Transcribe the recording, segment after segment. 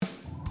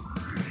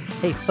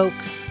Hey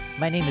folks,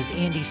 my name is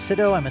Andy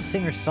Sito. I'm a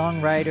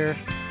singer-songwriter,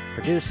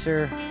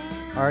 producer,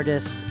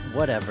 artist,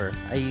 whatever.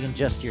 You can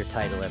adjust your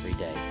title every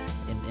day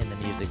in the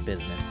music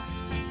business.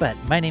 But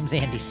my name's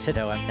Andy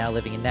Sito. I'm now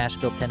living in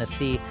Nashville,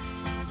 Tennessee,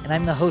 and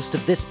I'm the host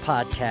of this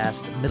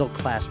podcast, Middle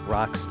Class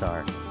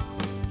Rockstar.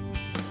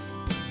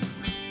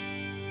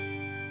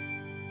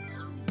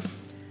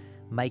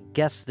 My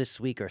guests this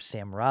week are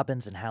Sam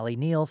Robbins and Halley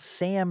Neal.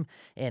 Sam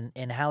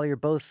and Halley are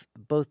both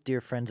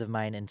dear friends of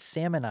mine, and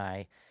Sam and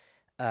I,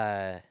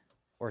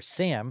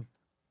 Sam,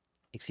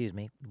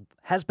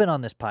 has been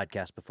on this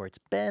podcast before. It's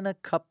been a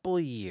couple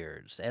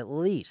years, at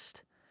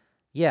least.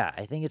 Yeah,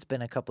 I think it's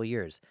been a couple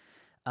years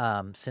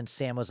since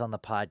Sam was on the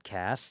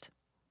podcast.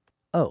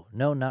 Oh,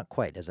 no, not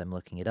quite, as I'm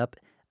looking it up.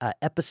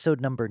 Episode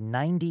number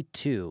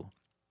 92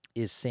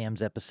 is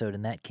Sam's episode,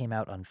 and that came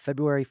out on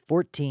February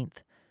 14th,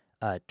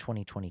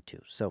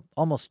 2022. So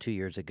almost 2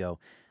 years ago.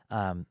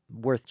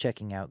 Worth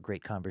checking out.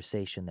 Great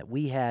conversation that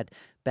we had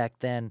back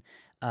then.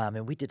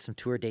 And we did some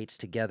tour dates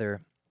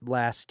together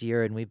last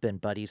year, and we've been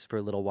buddies for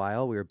a little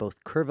while. We were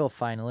both Kerrville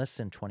finalists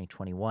in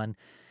 2021.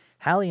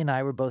 Halley and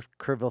I were both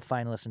Kerrville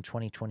finalists in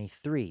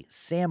 2023.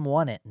 Sam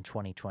won it in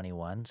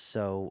 2021,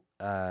 so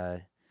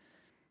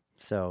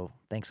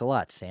thanks a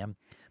lot, Sam.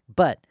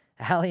 But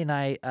Halley and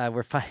I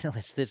were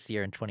finalists this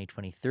year in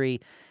 2023,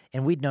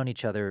 and we'd known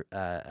each other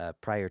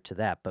prior to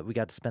that, but we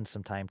got to spend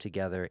some time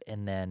together,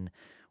 and then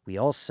we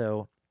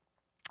also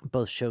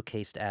both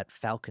showcased at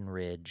Falcon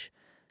Ridge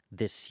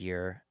this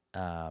year.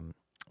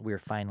 We were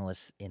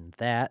finalists in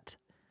that,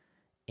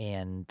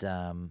 and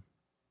so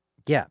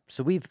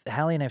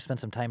Halley and I have spent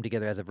some time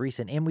together as of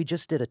recent, and we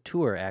just did a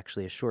tour,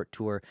 actually, a short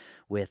tour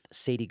with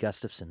Sadie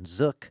Gustafson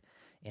Zook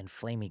and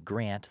Flamey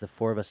Grant. The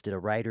four of us did a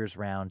writer's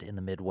round in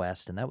the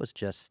Midwest, and that was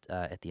just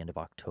at the end of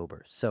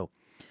October. So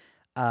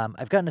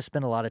I've gotten to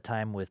spend a lot of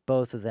time with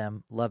both of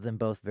them, love them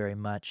both very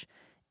much,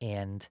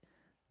 and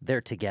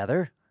they're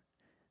together.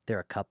 They're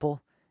a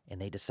couple, and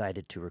they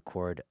decided to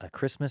record a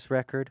Christmas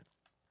record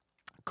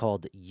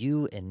called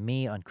You and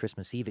Me on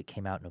Christmas Eve. It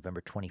came out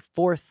November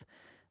 24th.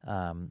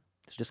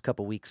 It's just a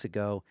couple weeks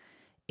ago.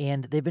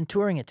 And they've been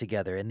touring it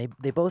together, and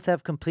they both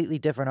have completely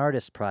different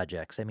artist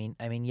projects. I mean,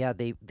 yeah,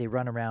 they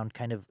run around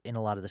kind of in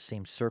a lot of the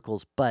same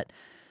circles, but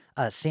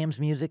Sam's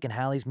music and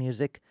Halley's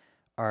music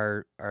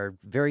are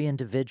very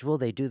individual.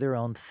 They do their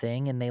own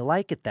thing, and they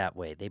like it that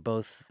way. They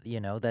both,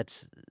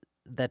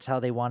 that's how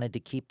they wanted to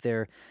keep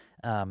their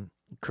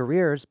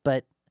careers,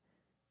 but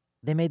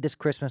they made this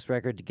Christmas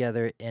record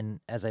together, and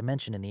as I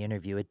mentioned in the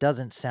interview, it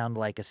doesn't sound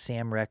like a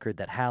Sam record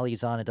that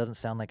Halley's on. It doesn't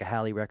sound like a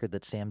Halley record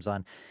that Sam's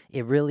on.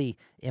 It really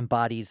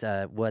embodies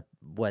what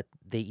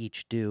they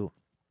each do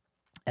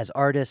as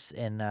artists,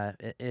 and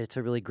it's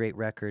a really great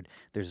record.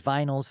 There's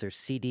vinyls, there's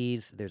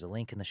CDs, there's a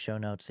link in the show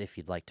notes if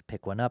you'd like to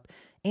pick one up.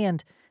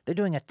 And they're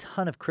doing a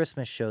ton of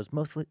Christmas shows,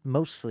 mostly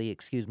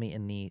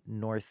in the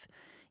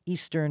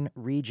northeastern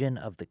region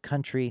of the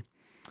country.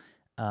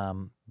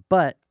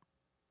 But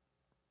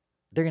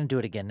they're going to do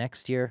it again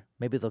next year.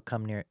 Maybe they'll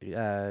come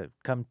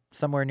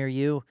somewhere near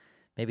you.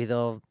 Maybe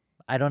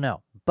I don't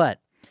know. But,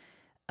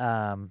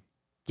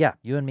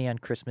 You and Me on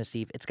Christmas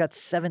Eve. It's got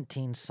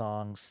 17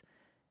 songs,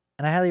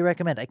 and I highly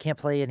recommend. I can't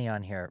play any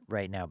on here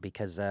right now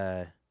because,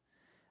 I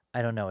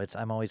don't know.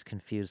 I'm always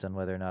confused on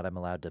whether or not I'm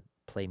allowed to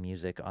play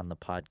music on the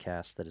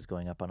podcast that is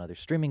going up on other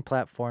streaming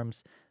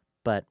platforms.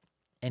 But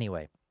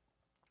anyway,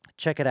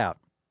 check it out.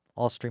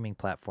 All streaming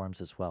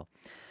platforms as well.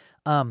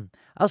 I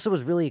also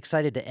was really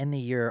excited to end the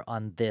year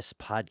on this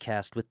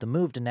podcast with the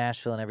move to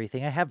Nashville and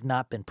everything. I have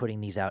not been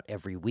putting these out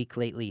every week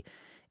lately,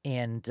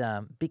 and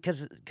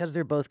because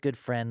they're both good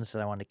friends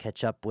that I want to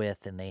catch up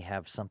with, and they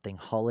have something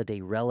holiday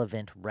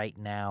relevant right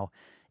now,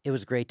 it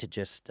was great to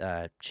just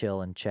chill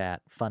and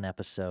chat. Fun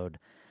episode.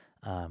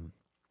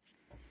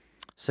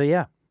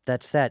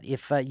 That's that.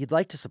 If you'd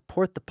like to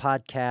support the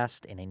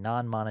podcast in a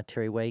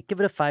non-monetary way, give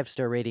it a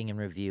 5-star rating and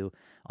review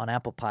on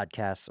Apple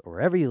Podcasts or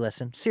wherever you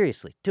listen.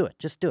 Seriously, do it.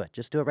 Just do it.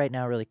 Just do it right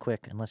now really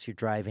quick. Unless you're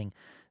driving,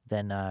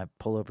 then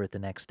pull over at the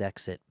next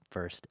exit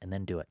first and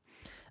then do it.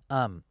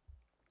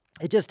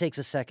 It just takes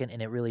a second,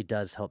 and it really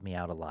does help me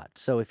out a lot.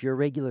 So if you're a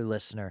regular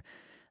listener,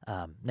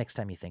 next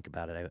time you think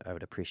about it, I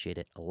would appreciate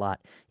it a lot.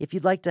 If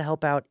you'd like to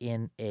help out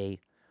in a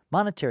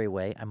monetary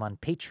way, I'm on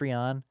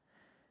Patreon,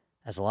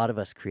 as a lot of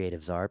us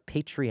creatives are,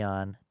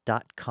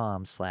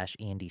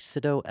 patreon.com/Andy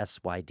Sito,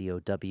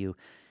 SYDOW.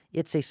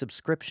 It's a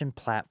subscription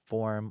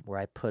platform where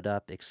I put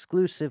up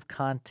exclusive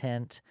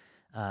content,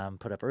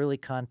 put up early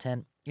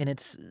content, and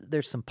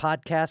there's some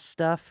podcast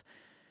stuff.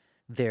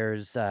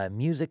 There's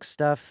music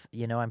stuff.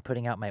 I'm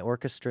putting out my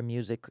orchestra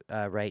music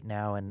right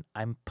now, and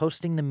I'm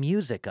posting the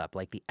music up,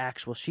 like the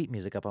actual sheet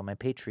music up on my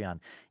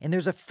Patreon. And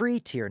there's a free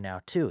tier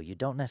now, too. You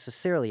don't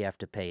necessarily have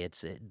to pay.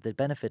 The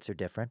benefits are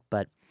different,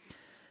 but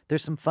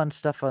there's some fun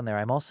stuff on there.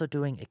 I'm also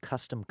doing a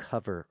custom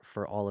cover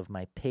for all of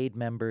my paid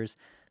members.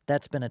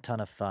 That's been a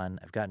ton of fun.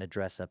 I've gotten to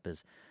dress up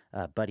as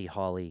Buddy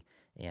Holly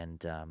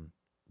and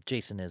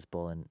Jason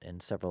Isbell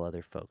and several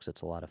other folks.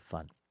 It's a lot of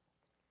fun.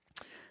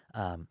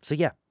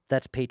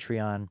 That's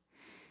Patreon.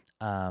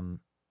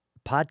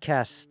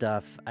 podcast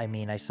stuff, I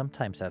mean, I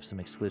sometimes have some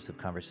exclusive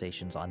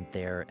conversations on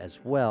there as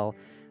well.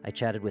 I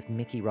chatted with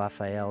Mickey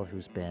Raphael,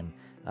 who's been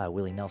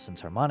Willie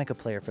Nelson's harmonica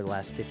player for the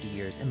last 50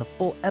 years, and the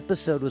full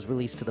episode was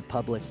released to the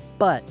public,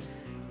 but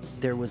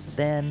there was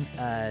then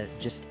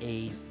just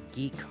a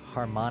geek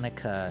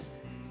harmonica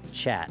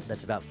chat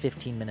that's about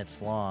 15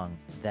 minutes long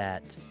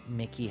that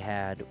Mickey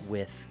had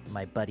with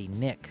my buddy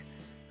Nick,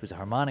 who's a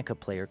harmonica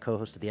player,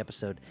 co-host of the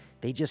episode.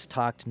 They just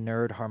talked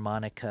nerd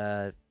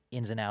harmonica,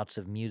 ins and outs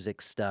of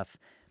music stuff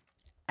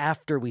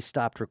after we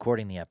stopped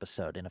recording the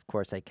episode. And of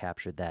course, I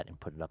captured that and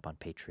put it up on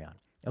Patreon.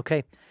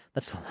 Okay,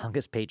 that's the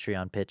longest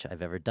Patreon pitch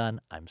I've ever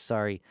done. I'm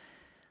sorry.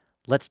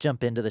 Let's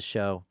jump into the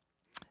show.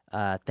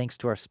 Thanks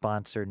to our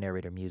sponsor,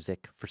 Narrator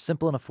Music. For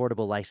simple and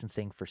affordable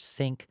licensing for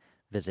sync,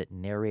 visit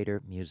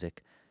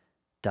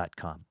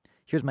narratormusic.com.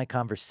 Here's my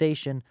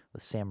conversation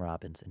with Sam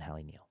Robbins and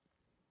Halley Neal.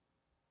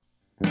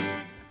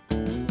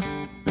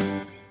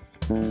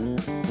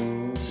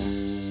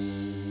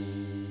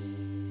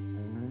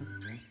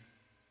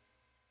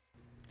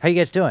 How you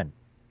guys doing?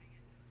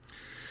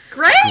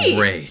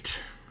 Great.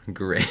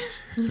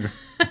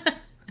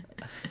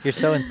 You're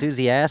so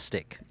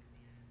enthusiastic.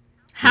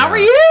 How are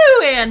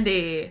you,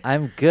 Andy?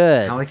 I'm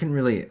good.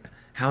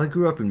 Hallie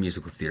grew up in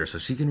musical theater, so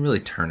she can really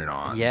turn it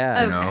on.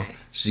 Yeah. You know? Okay.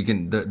 She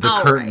can the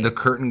All curtain right. the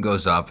curtain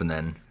goes up and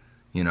then,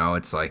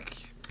 it's like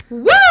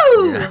Woo!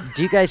 Yeah.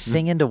 Do you guys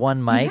sing into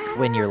one mic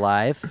when you're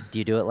live? Do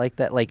you do it like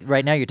that? Like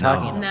right now you're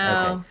talking.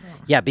 No. Okay.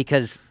 Yeah,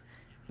 because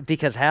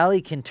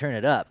Hallie can turn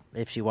it up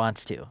if she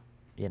wants to,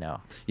 Yeah,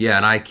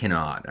 and I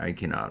cannot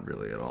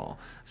really at all.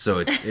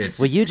 So it's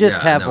Well, you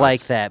just have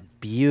it's- that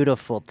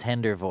beautiful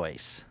tender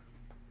voice.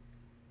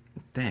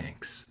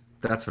 Thanks.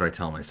 That's what I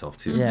tell myself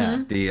too.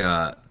 Yeah.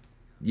 The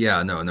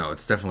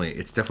it's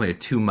definitely a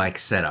two mic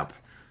setup.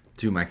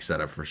 Two mic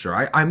setup for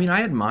sure. I mean,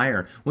 I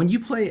admire when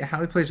Hallie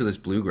plays with this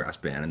bluegrass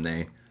band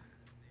and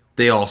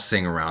they all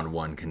sing around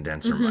one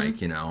condenser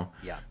mic, Yeah.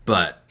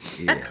 But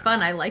That's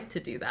fun. I like to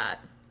do that.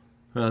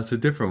 It's a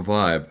different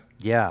vibe.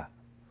 Yeah.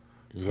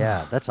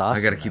 Yeah, that's awesome.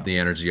 I got to keep the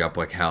energy up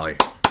like Hallie.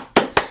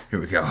 Here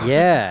we go.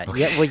 Yeah. Okay.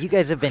 Yeah, well, you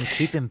guys have been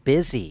keeping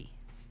busy.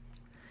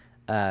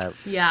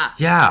 Yeah.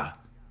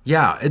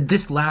 Yeah.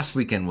 This last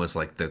weekend was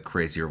like the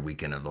crazier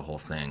weekend of the whole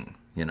thing,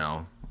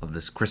 of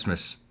this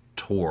Christmas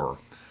tour.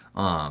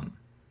 Yeah,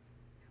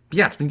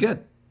 it's been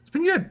good.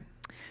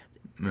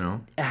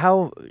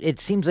 How it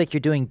seems like you're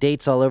doing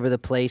dates all over the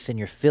place and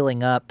you're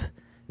filling up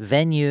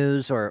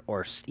venues or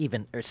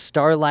even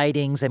star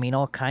lightings. I mean,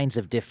 all kinds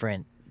of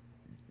different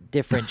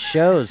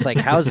shows. Like,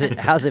 how's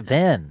it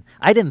been?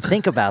 I didn't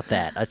think about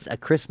that. A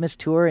Christmas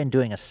tour and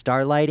doing a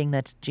star lighting,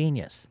 that's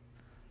genius.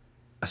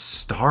 A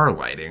star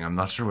lighting? I'm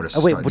not sure what a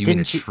Oh wait, star. but Do you mean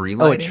a didn't you? tree Oh,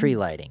 a lighting? tree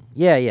lighting.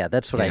 Yeah,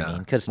 that's what I Yeah. mean.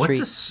 Because What's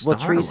a star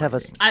trees have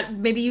a.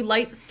 lighting? Maybe you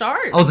light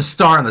stars. Oh, the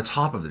star on the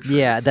top of the tree.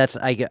 Yeah, that's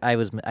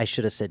I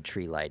should have said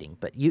tree lighting,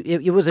 but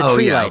it was a Oh,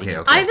 tree yeah, lighting.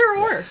 okay. Either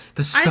or.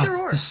 The star. Either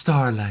or. The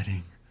star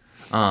lighting.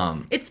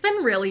 It's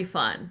been really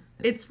fun.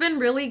 It's been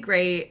really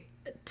great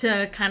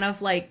to kind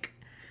of like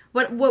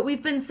what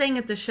we've been saying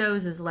at the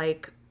shows is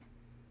like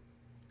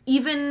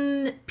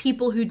even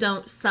people who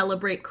don't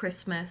celebrate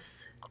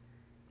Christmas,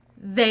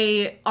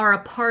 they are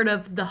a part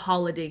of the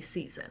holiday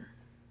season,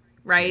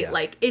 right? Yeah.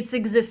 Like it's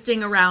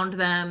existing around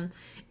them.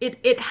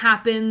 It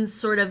happens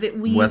sort of, it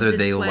weaves Whether its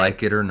they way.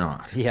 like it or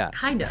not. Yeah.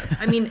 Kind of.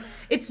 I mean,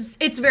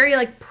 it's very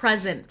like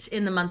present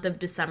in the month of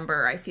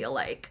December, I feel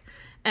like.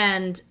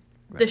 And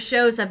the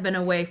shows have been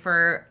a way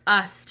for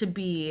us to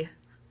be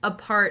a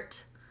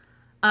part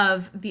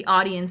of the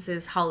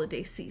audience's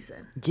holiday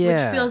season.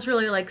 Yeah. Which feels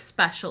really like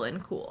special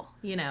and cool,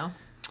 Yeah.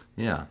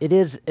 It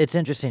is. It's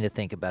interesting to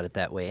think about it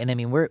that way. And I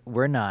mean,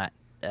 we're not,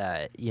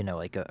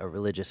 like a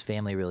religious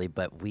family really,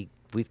 but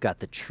we've got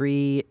the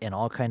tree and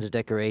all kinds of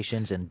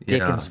decorations and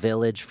Dickens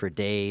Village for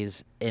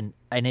days. And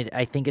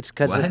I think it's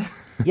because What?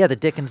 of the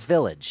Dickens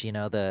Village.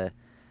 The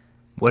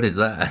What is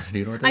that? Do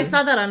you know what that I is?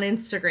 saw that on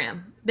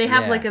Instagram. They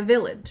have Yeah. like a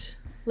village,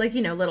 like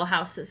little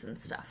houses and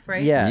stuff,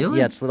 right?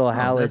 Really? it's little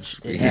that's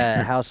sweet.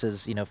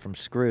 houses from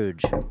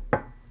Scrooge.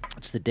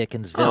 It's the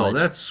Dickens Village. Oh,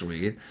 that's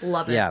sweet.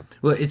 Love it. yeah.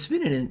 Well, it's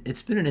been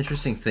an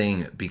interesting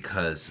thing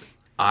because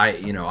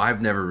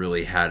I've never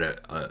really had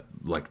a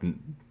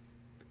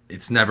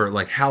it's never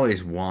like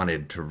Hallie's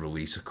wanted to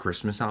release a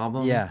Christmas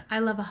album. Yeah. I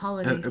love a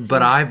holiday season.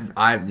 But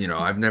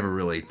I've never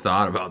really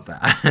thought about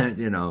that,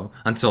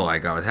 until I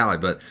got with Hallie.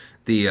 But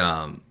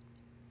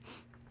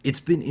it's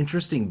been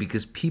interesting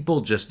because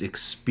people just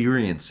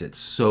experience it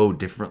so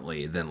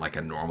differently than like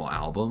a normal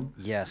album.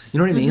 Yes. You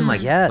know what I mean?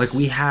 Like, Yes. like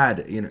we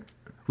had,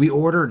 we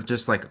ordered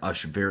just like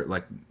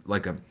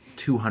like a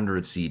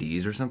 200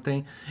 CDs or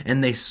something,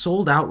 and they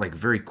sold out like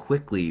very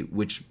quickly,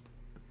 which,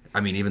 I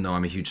mean, even though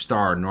I'm a huge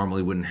star,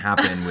 normally wouldn't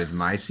happen with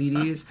my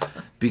CDs.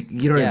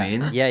 You know what I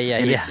mean? Yeah,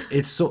 And yeah.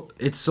 It's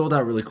sold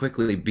out really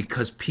quickly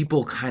because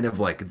people kind of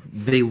like,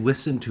 they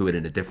listen to it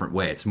in a different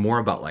way. It's more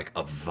about like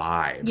a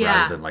vibe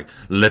Yeah. rather than like,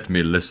 let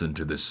me listen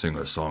to this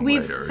singer-songwriter.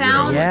 We've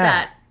found Yeah.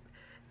 that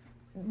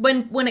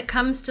when it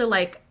comes to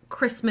like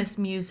Christmas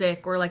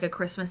music or like a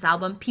Christmas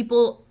album,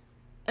 people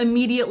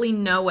immediately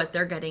know what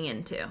they're getting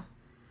into.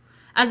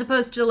 As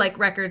opposed to like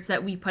records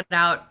that we put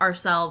out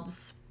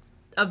ourselves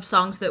of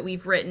songs that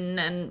we've written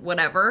and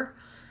whatever.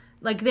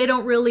 Like they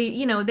don't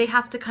really, they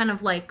have to kind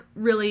of like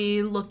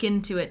really look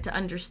into it to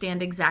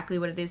understand exactly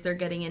what it is they're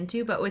getting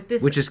into. But with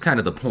this, which is kind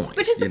of the point.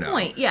 Which is the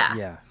point, yeah.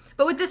 Yeah.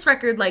 But with this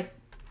record, like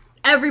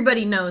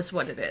everybody knows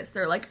what it is.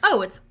 They're like,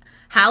 oh, it's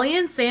Halley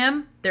and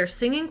Sam. They're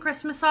singing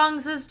Christmas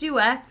songs as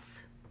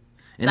duets.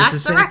 And That's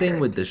it's the the same record. thing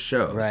with the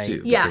shows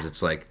too, Yeah. because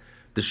it's like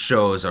the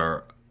shows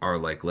are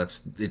like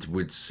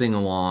would sing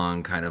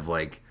along, kind of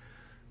like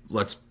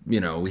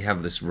we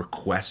have this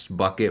request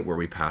bucket where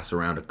we pass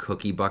around a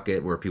cookie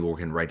bucket where people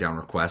can write down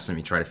requests and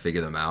we try to figure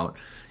them out.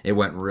 It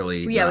went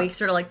really we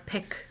sort of like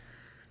pick.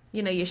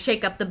 You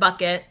shake up the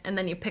bucket and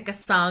then you pick a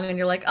song and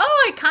you're like,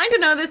 oh, I kind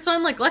of know this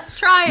one. Like, let's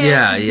try it.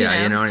 Yeah, you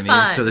know what I mean?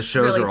 Fun. So the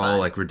shows really are all fun.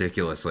 like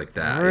ridiculous like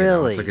that.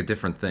 Really? It's like a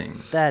different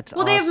thing. That's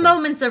Well, awesome. they have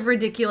moments of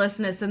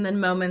ridiculousness and then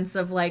moments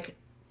of like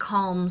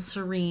calm,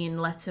 serene,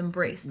 let's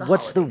embrace the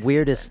What's the holiday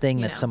weirdest season,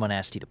 thing that someone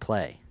asked you to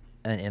play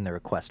in the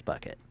request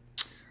bucket?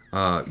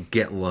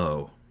 Get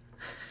Low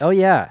Oh,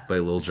 yeah. by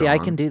Lil See, I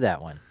Jon. can do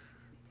that one.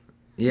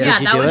 Yeah,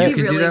 Did you that do would it? be You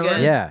can do really that good.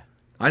 one? Yeah.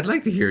 I'd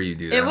like to hear you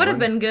do that. It would have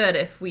one. been good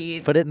if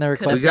we Put it in the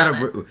could have We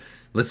request. done it.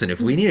 listen.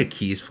 If we need a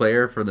keys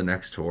player for the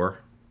next tour,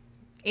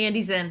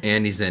 Andy's in.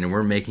 Andy's in, and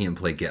we're making him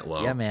play Get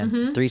Low. Yeah, man.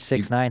 Mm-hmm.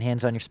 369,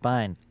 hands on your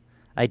spine.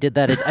 I did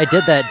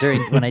that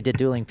during when I did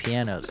dueling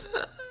pianos.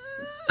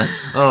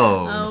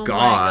 Oh, Oh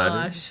God.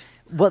 my gosh.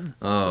 What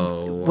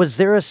Oh. was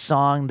there a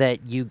song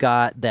that you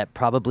got that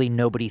probably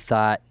nobody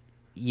thought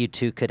you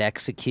two could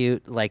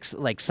execute, like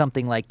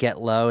something like Get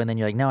Low, and then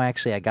you're like, no,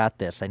 actually, I got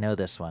this. I know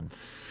this one.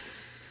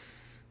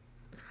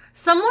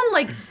 Someone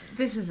like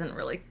this isn't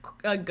really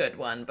a good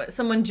one, but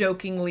someone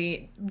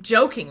jokingly,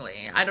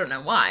 I don't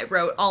know why,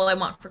 wrote "All I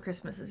Want for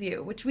Christmas Is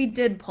You," which we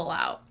did pull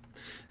out.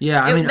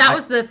 Yeah, I mean, that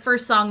was the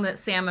first song that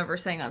Sam ever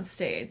sang on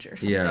stage, or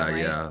something. Yeah, right?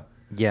 yeah.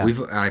 Yeah.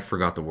 I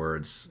forgot the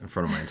words in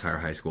front of my entire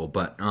high school,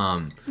 but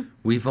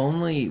we've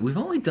only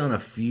done a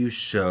few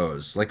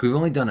shows. Like we've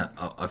only done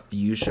a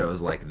few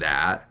shows like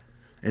that.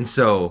 And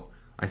so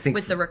I think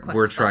With the request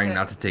we're trying bucket.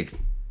 not to take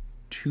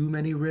too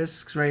many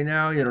risks right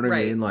now, you know what I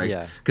Right. mean? Like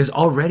Yeah. cuz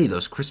already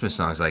those Christmas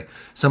songs, like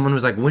someone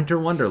was like Winter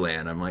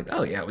Wonderland. I'm like,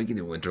 "Oh yeah, we can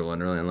do Winter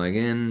Wonderland." Like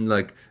in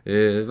like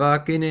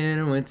walking in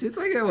a winter. It's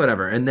like yeah,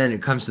 whatever. And then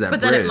it comes to that But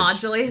bridge. then it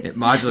modulates. It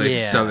modulates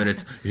Yeah. some and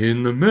it's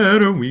in the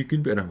meadow we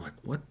can be. And I'm like,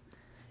 "What?"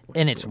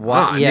 And it's going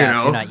wild, on, yeah, you if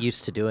know? you're not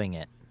used to doing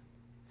it.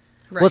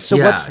 Right. Well, so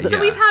Yeah, what's the So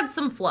yeah. we've had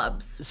some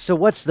flubs. so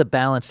what's the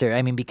balance there?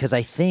 I mean, because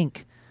I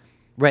think,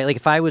 right, like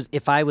if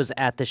I was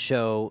at the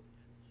show,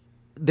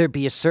 there'd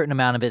be a certain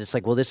amount of it. It's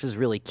like, well, this is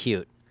really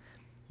cute.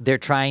 They're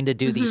trying to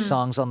do these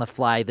songs on the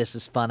fly. This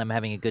is fun. I'm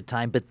having a good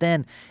time. But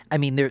then, I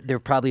mean, there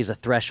probably is a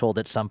threshold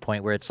at some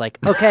point where it's like,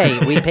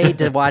 okay, we paid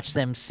to watch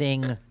them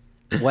sing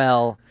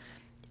well,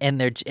 and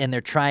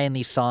they're trying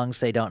these songs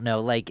they don't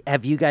know. Like,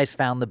 have you guys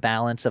found the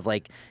balance of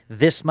like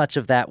this much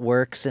of that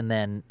works and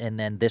then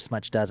this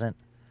much doesn't?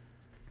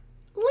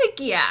 Like,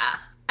 yeah.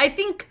 I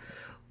think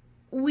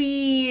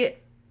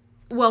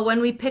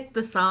when we pick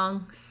the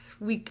songs,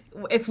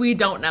 if we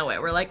don't know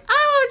it, we're like,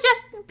 oh,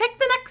 just pick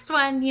the next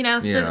one,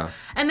 Yeah. So,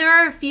 and there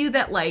are a few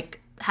that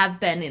like have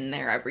been in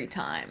there every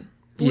time.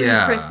 Blue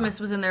Yeah. Christmas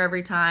was in there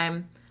every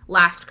time.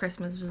 Last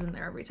Christmas was in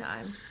there every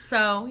time.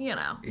 So,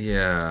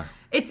 Yeah.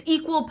 it's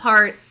equal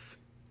parts,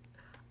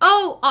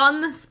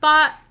 on the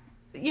spot,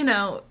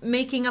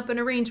 making up an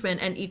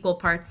arrangement, and equal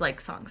parts like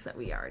songs that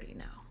we already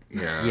know.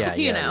 Yeah. Yeah,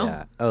 You yeah, know.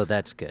 yeah. Oh,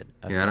 that's good.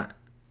 Okay. Yeah. And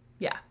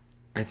Yeah.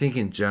 I think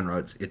in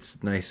general,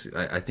 it's nice.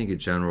 I think in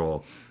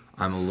general,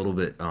 I'm a little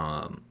bit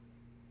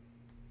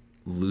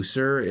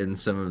looser in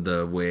some of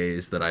the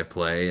ways that I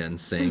play and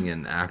sing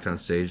and act on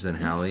stage than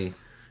Halley,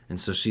 and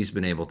so she's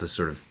been able to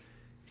sort of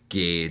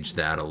gauge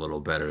that a little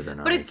better than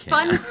I But it's can.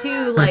 fun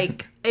too.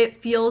 Like it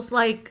feels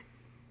like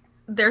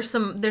there's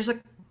a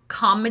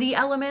comedy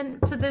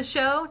element to the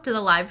show, to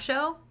the live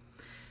show,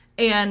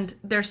 and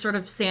there's sort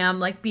of Sam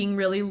like being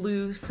really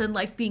loose and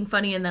like being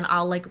funny, and then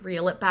I'll like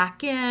reel it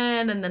back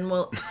in, and then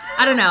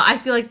I don't know. I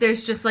feel like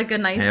there's just like a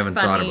nice. I haven't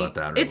funny, thought about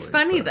that It's really,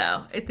 funny but-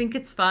 though. I think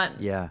it's fun.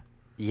 Yeah,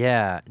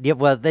 yeah, yeah.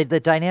 Well, the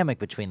dynamic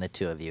between the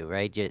two of you,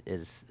 right,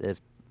 is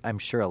I'm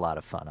sure a lot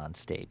of fun on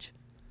stage.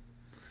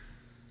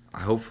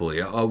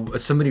 Hopefully,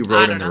 somebody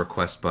wrote don't in the know.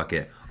 request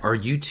bucket, "Are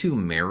you two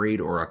married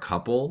or a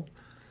couple?"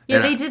 Yeah,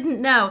 And they didn't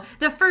know.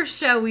 The first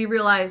show we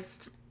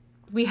realized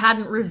we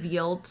hadn't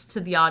revealed to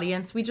the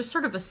audience. We just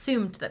sort of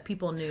assumed that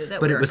people knew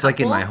that But we it were was a like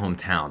in my couple.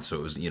 hometown, so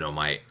it was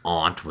my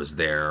aunt was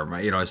there,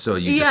 so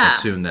you Yeah. just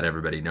assume that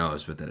everybody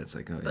knows, but then it's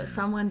like, oh yeah. But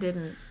someone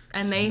didn't,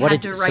 and they What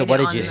had did to you, write so? What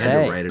it did on you there. Had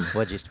to say? write it.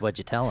 What'd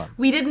you tell them?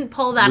 We didn't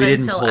pull that We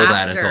didn't until pull after.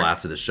 that until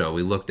after the show.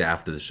 We looked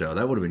after the show.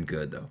 That would have been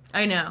good, though.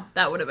 I know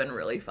that would have been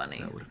really funny.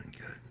 That would have been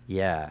good.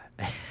 Yeah.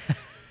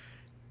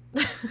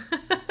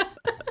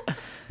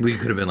 We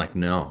could have been like,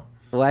 no,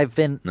 Well,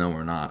 no,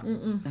 we're not.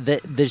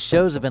 the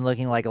shows have been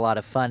looking like a lot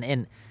of fun,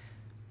 and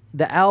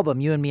the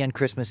album "You and Me on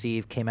Christmas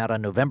Eve" came out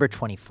on November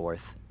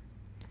 24th.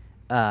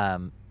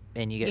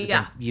 and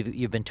Yeah.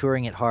 you've been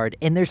touring it hard,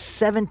 and there's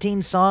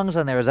 17 songs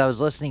on there. As I was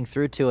listening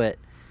through to it,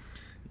 I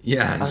was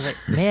Yes. like,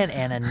 man,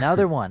 and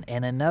another one,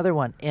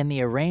 and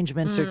the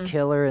arrangements are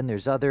killer, and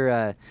there's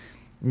other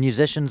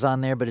musicians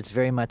on there, but it's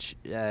very much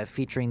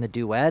featuring the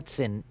duets.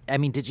 And I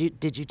mean, did you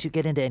two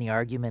get into any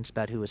arguments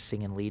about who was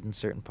singing lead in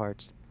certain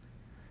parts?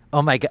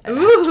 Oh my God,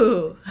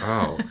 Ooh.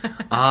 Oh.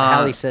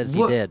 Hallie says you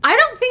what- did. I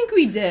don't think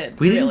we did.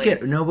 We really.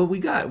 didn't get no, but we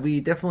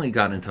definitely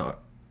got into.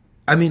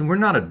 I mean, we're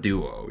not a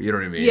duo. You know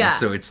what I mean? Yeah.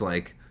 So it's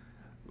like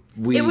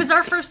It was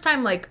our first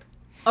time like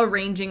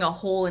arranging a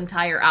whole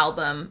entire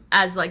album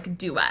as like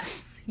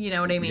duets. You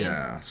know what I mean?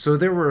 Yeah. So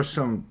there were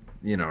some,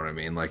 you know what I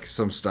mean, like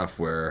some stuff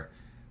where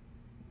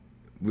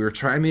we were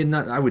trying. I mean,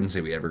 I wouldn't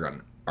say we ever got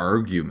in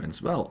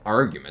arguments. Well,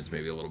 arguments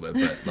maybe a little bit,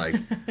 but like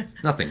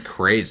nothing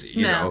crazy,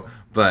 you No. know.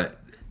 But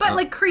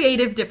like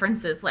creative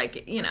differences,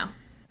 like, you know,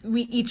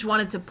 we each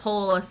wanted to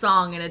pull a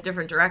song in a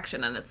different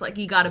direction, and it's like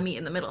you got to meet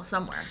in the middle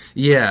somewhere.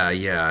 yeah,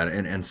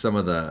 and some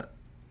of the,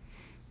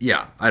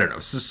 yeah, I don't know.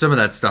 So some of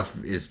that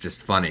stuff is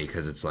just funny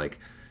because it's like,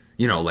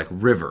 you know, like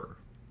River.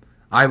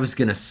 I was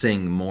gonna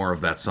sing more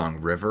of that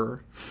song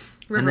River.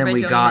 River And then by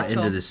we Joni got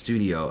Mitchell. into the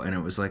studio, and it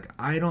was like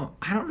I don't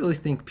really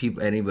think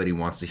anybody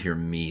wants to hear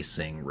me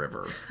sing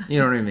River. You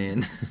know what I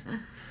mean?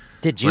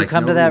 Did you like,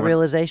 come to nobody that wants-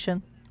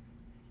 realization?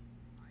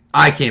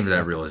 I came to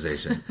that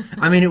realization.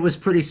 I mean, it was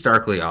pretty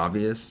starkly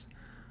obvious.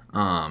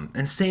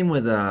 And same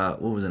with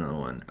what was another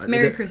one?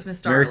 Merry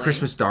Christmas, Merry Darling.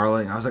 Christmas,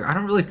 Darling. I was like, I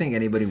don't really think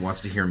anybody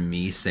wants to hear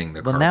me sing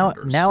the Well,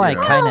 Carpenters. now you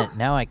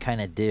know? I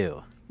kind of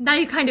do. Now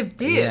you kind of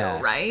do, Yeah.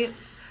 right?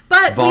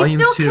 But Volume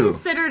we still 2.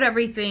 considered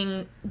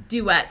everything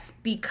duets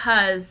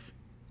because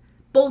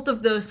both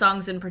of those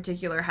songs in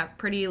particular have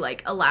pretty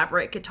like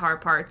elaborate guitar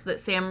parts that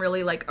Sam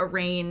really like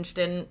arranged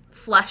and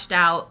fleshed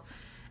out.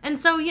 And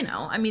so, you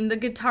know, I mean, the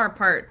guitar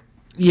part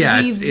Yeah,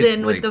 weaves it's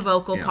in like, with the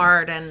vocal you know,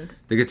 part, and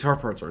the guitar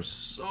parts are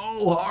so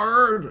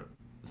hard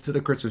to the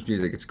Christmas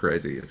music. It's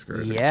crazy. It's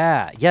crazy.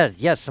 Yeah.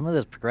 Some of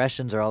those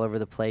progressions are all over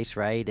the place,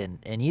 right?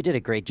 And you did a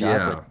great job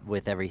Yeah.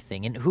 with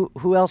everything. And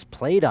who else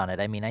played on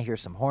it? I mean, I hear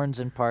some horns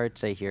in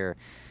parts. I hear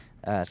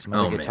some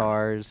other Oh, man.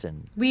 guitars,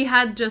 and we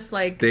had just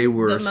like They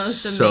were the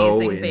most so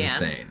amazing band.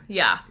 insane.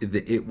 Yeah.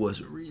 It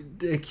was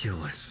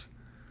ridiculous.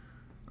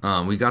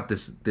 We got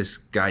this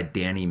guy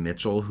Danny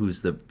Mitchell,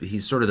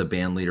 he's sort of the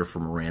band leader for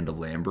Miranda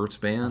Lambert's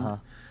band,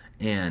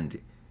 and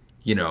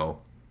you know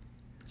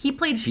He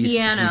played He's-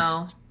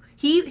 piano.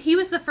 He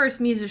was the first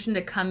musician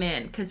to come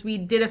in because we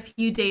did a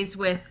few days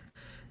with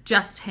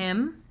just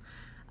him.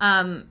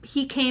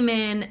 He came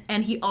in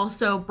and he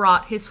also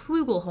brought his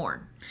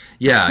flugelhorn.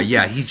 yeah,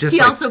 he just He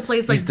like, also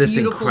plays, like, he's this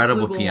beautiful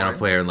incredible flugelhorn. piano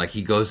player, and like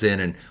he goes in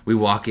and we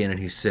walk in and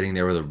he's sitting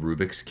there with a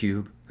Rubik's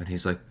cube, and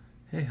he's like,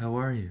 "Hey, how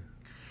are you?"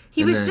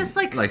 He And was then, just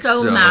like, like,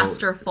 so so-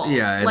 masterful.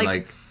 yeah, and, like,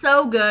 like-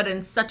 so good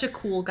and such a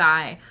cool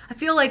guy. I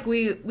feel like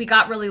we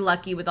got really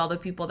lucky with all the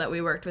people that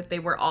we worked with. They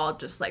were all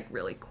just like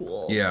really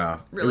cool. Yeah,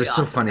 Really it was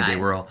so awesome funny.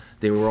 guys.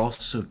 They were all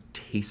so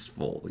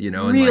tasteful, you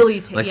know. And Really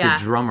like yeah.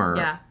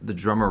 the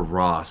drummer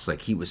Ross,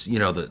 like he was, you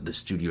know, the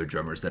studio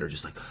drummers that are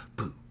just like,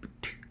 boop,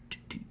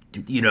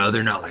 you know,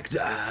 they're not like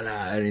da,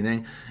 da,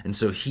 anything. And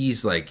so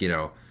he's like, you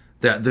know,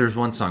 there's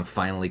one song,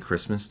 Finally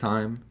Christmas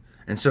Time.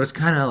 And so it's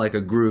kind of like a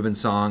grooving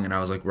song, and I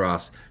was like,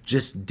 Ross,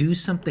 just do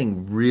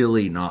something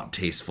really not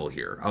tasteful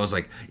here. I was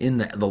like, in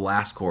the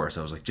last chorus,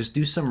 I was like, just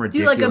do some Do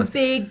ridiculous, like a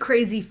big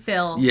crazy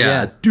fill. yeah,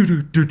 Yeah.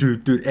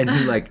 do, and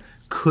he like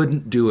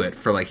couldn't do it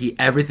for like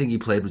everything he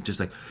played was just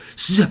like,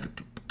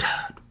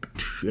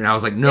 and I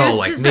was like, It no, was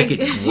like just make like-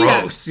 it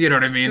gross, you know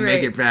what I mean?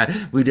 Make Right. it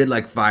bad. We did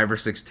like 5 or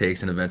 6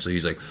 takes, and eventually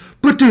he's like,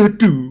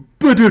 ba-do-do,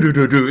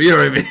 ba-do-do-do-do. You know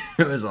what I mean?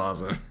 It was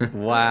awesome.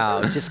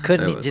 wow, just That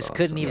couldn't was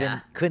couldn't awesome. even Yeah.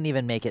 couldn't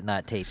even make it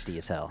not tasty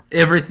as hell.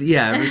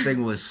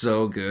 Everything was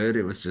so good.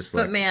 It was just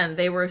like But man,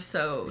 they were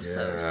so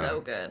Yeah.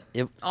 good.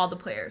 It- All the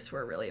players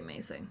were really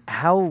amazing.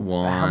 How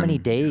many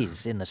One,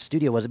 days in the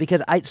studio was it?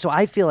 Because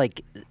I feel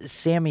like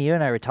Sammy, you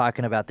and I were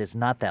talking about this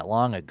not that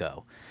long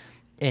ago,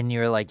 and you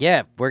were like,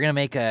 "Yeah, we're gonna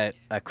make a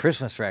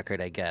Christmas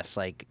record, I guess."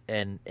 Like,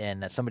 and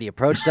somebody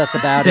approached us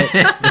about it.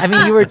 I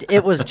mean,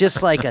 it was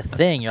just like a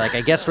thing. You're like,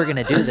 "I guess we're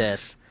gonna do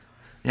this."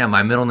 yeah,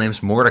 my middle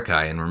name's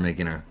Mordecai, and we're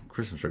making a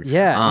Christmas record.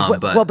 Yeah.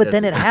 But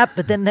then it that's- happened.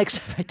 But then next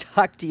time I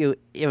talked to you,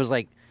 it was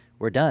like,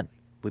 "We're done.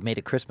 We made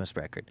a Christmas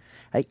record."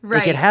 Like it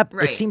Right, It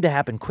right. seemed to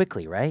happen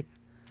quickly, right?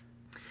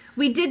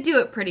 We did do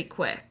it pretty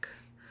quick.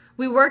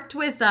 We worked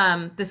with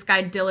this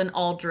guy Dylan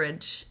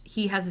Aldridge.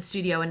 He has a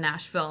studio in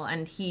Nashville,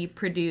 and he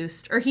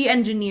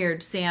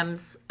engineered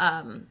Sam's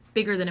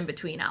Bigger Than In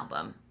Between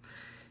album.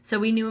 So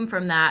we knew him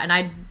from that,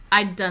 and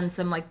I'd done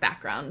some like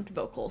background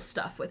vocal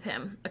stuff with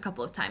him a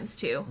couple of times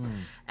too.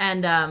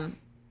 And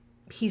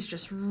he's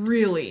just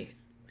really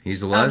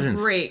he's a legend.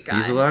 a great guy.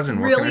 He's a legend.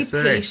 What Really can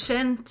I say?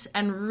 patient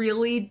and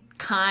really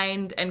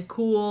kind and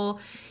cool.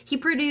 He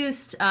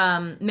produced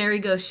Mary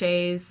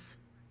Gaucher's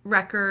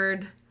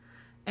record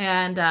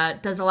and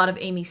does a lot of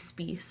Amy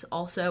Speece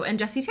also, and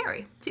Jesse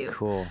Terry too.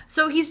 Cool.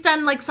 So he's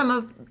done like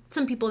some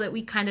people that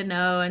we kind of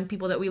know and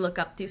people that we look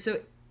up to. So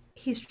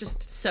he's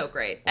just so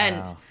great.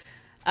 And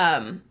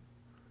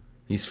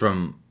He's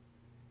from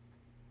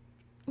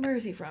Where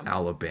is he from?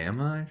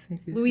 Alabama, I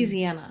think.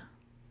 Louisiana.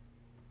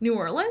 New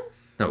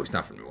Orleans? No, he's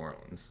not from New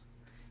Orleans.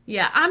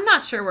 Yeah, I'm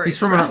not sure where He's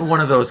from one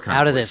of those kind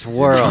Out of of this places,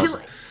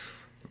 world.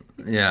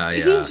 Yeah,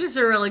 yeah. He's just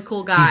a really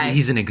cool guy.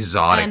 He's an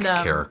exotic And,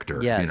 character,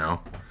 yes. you know.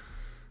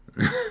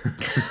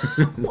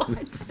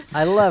 What?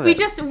 I love it.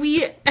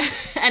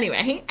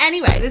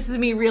 Anyway, this is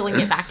me reeling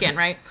it back in,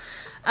 right?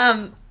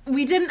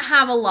 We didn't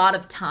have a lot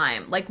of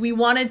time. Like, we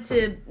wanted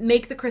to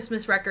make the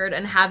Christmas record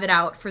and have it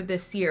out for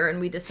this year, and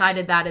we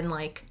decided that in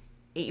like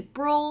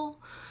April,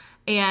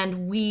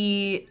 and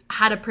we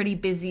had a pretty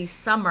busy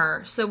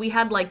summer, so we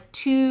had like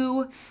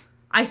two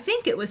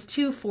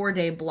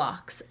 4-day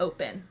blocks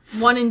open,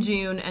 one in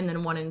June and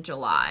then one in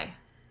July,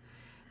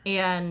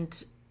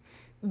 and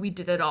we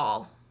did it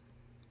all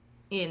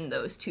in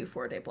those 2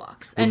 4-day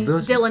blocks. And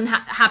Dylan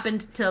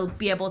happened to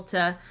be able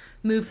to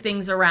move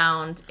things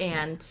around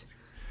and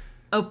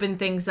open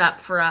things up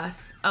for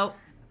us. Oh,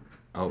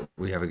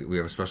 we have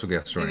a special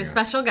guest we joining have a us.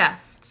 special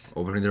guest.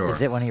 Opening the door.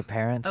 Is it one of your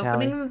parents,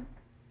 Halley?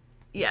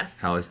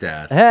 Yes. Halley's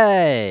dad.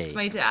 Hey! It's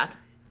my dad.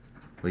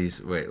 Please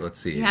wait. Let's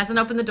see. He hasn't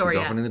opened the door He's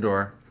yet. opening the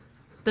door.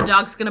 The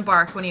dog's gonna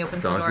bark when he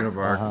opens the Dog's door. gonna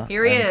bark.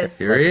 Here he is.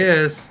 Here he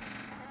is.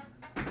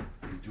 You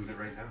doing it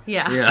right now?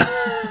 Yeah.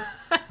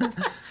 Yeah.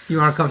 You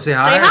want to come say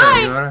hi? Say hi.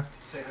 You want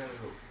Say hi to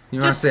who?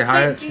 to Just say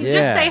hi? Just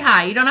Yeah. say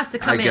hi. You don't have to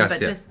come in, guess,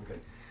 but yeah. just Okay.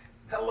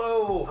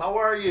 Hello, how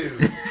are you?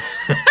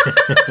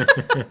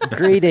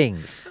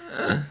 Greetings.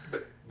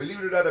 Believe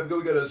it or not, I'm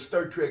going on a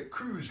Star Trek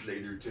cruise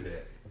later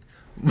today.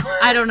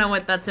 I don't know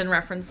what that's in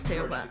reference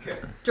to, but Takei.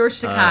 George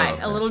Takei,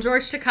 okay. a little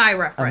George Takei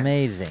reference.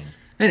 Amazing.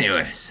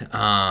 Anyways,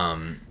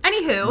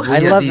 Anywho,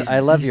 yeah, I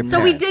love your so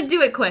we parents. did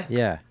do it quick.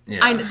 Yeah.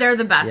 Yeah. They're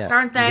the best, Yeah.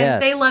 aren't they?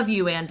 Yes. They love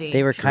you, Andy.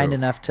 They were kind True.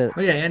 enough to.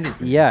 Oh yeah, Andy.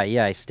 Yeah.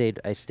 I stayed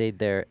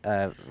there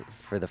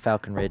for the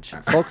Falcon Ridge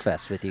Folk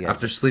Fest with you guys.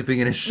 After sleeping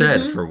in a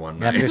shed Mm-hmm. for one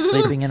night. After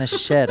sleeping in a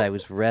shed, I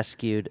was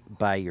rescued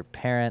by your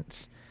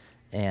parents,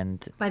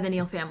 and By the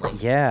Neal family.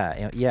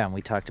 yeah, and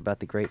we talked about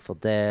the Grateful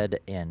Dead,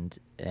 and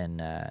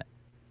I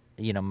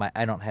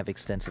don't have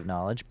extensive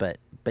knowledge, but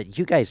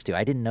you guys do.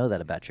 I didn't know that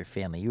about your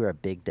family. You were a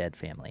big Dead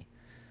family.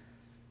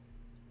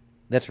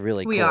 That's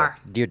really cool. We are.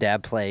 Your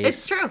dad plays.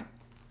 It's true.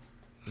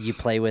 You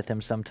play with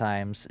him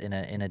sometimes in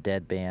a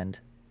Dead band.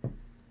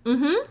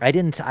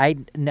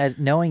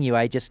 Mm-hmm. Knowing you,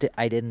 I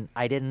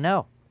didn't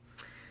know.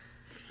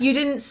 You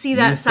didn't see You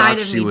that side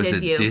thought of she me, was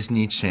did a you?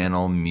 Disney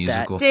Channel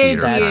musical Did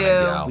theater kind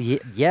of you?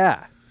 gal.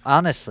 Yeah,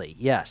 honestly,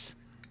 yes.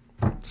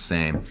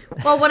 Same.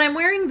 Well, when I'm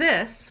wearing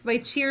this, my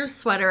Cheers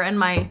sweater and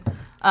my,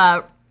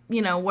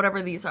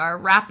 whatever these are,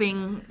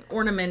 wrapping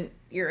ornament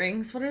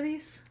earrings. What are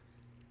these?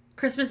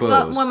 Christmas bow.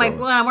 Bows, When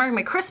bows. I'm wearing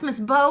my Christmas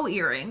bow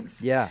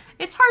earrings. Yeah.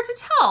 It's hard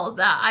to tell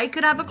that I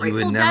could have a You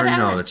Grateful would Dead never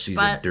know edge, that she's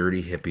a but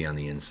dirty hippie on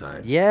the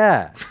inside.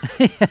 Yeah.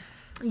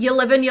 you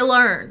live and you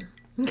learn.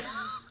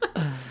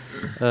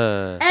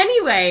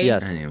 Anyway,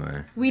 Yes.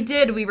 Anyway.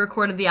 we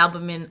recorded the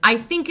album in, I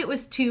think it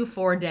was 2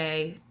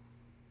 4-day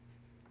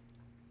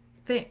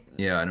thing.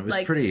 Yeah, and it was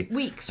Like, pretty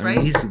weeks, I mean,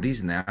 right?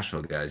 these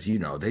Nashville guys,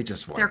 they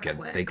just want They're to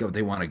quick.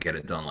 they want to get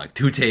it done like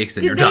 2 takes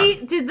and Did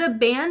you're the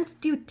band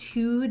do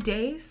 2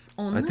 days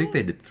only? done. I think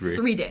they did 3.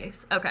 3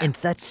 days. Okay. And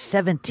that's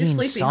 17 You're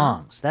sleepy, huh?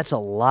 songs. That's a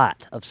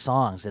lot of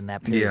songs in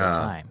that period of Yeah.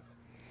 time.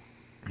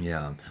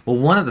 Yeah. Well,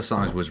 one of the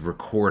songs was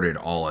recorded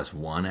all as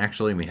one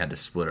actually, and we had to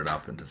split it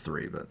up into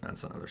 3, but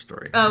that's another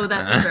story. Oh,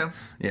 that's true.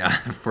 Yeah,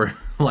 for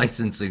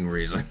licensing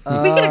reasons. We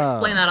could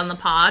explain that on the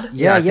pod.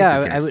 Yeah, I think we can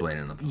I would- explain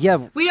it in the pod.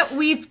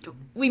 Yeah,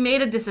 We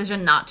made a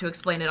decision not to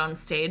explain it on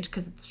stage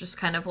because it's just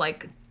kind of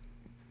like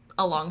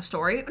a long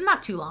story,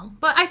 not too long.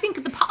 But I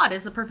think the pod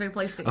is the perfect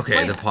place to explain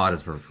Okay, the it. pod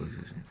is perfectly.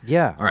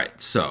 yeah. All right,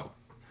 so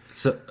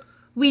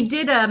We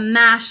did a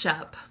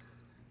mashup.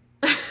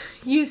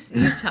 you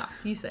talk.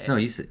 You say it. no,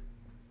 you said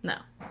No.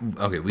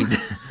 okay. We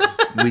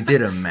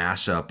did a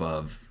mashup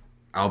of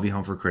 "I'll Be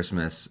Home for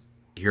Christmas,"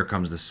 "Here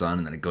Comes the Sun,"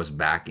 and then it goes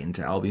back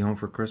into "I'll Be Home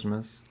for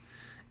Christmas,"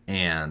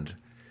 and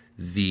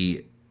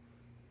the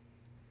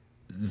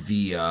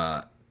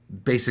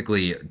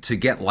basically to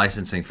get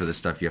licensing for this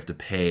stuff, you have to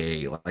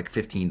pay like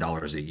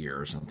 $15 a year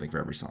or something for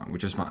every song,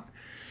 which is fine.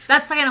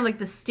 That's kind of like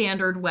the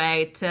standard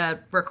way to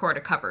record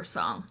a cover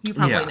song. You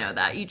probably Yeah. know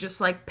that. You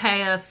just like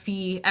pay a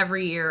fee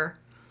every year,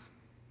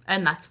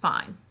 and that's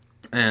fine.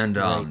 And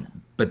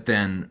but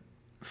then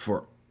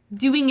for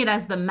Doing it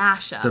as the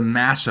mashup. the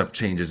mashup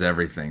changes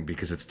everything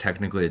because it's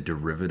technically a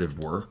derivative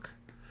work.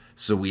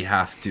 So we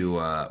have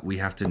to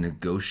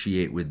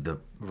negotiate with the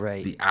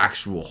Right.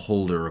 actual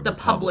holder of the the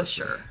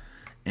publisher publisher.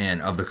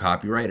 and of the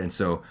copyright. And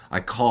so I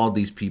called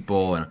these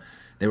people and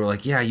they were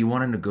like, "Yeah, you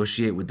want to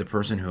negotiate with the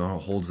person who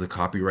holds the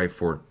copyright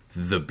for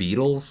the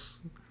Beatles?"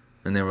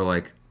 And they were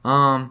like,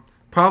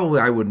 probably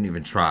I wouldn't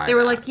even try." They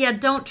were that." like, yeah,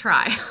 don't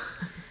try.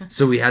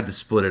 So we had to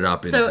split it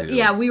up So, into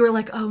yeah, we were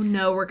like, oh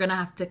no, we're going to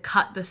have to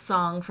cut the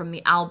song from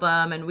the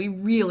album. And we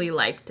really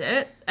liked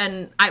it.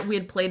 And we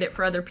had played it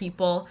for other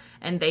people,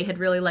 and they had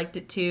really liked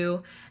it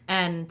too.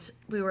 And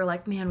we were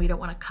like, man, we don't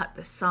want to cut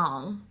this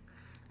song.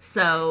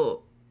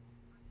 So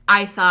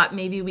I thought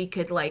maybe we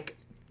could, like,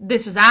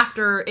 this was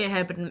after it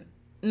had been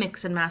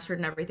mixed and mastered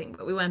and everything,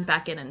 but we went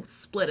back in and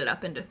split it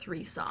up into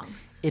 3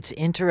 songs. It's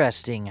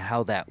interesting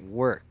how that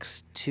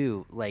works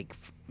too. Like,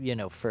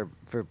 for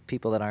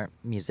people that aren't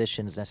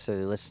musicians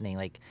necessarily listening,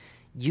 like,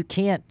 you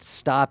can't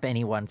stop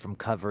anyone from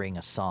covering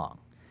a song.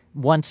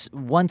 Once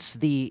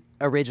the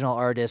original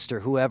artist or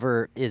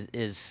whoever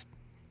is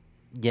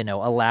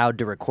allowed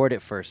to record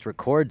it first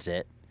records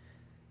it,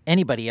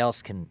 anybody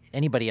else can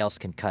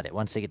cut it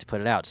once they get to put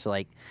it out. So,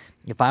 like,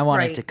 if I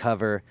wanted to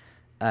cover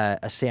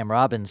a Sam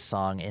Robbins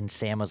song, and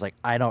Sam was like,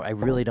 I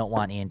really don't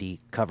want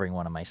Andy covering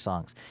one of my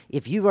songs.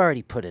 If you've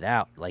already put it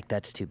out, like,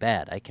 that's too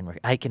bad.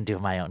 I can do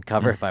my own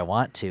cover if I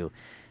want to.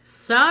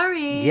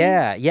 Sorry.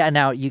 Yeah.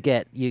 Now you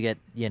get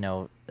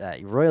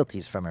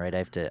royalties from it, right?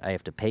 I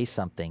have to pay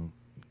something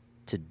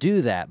to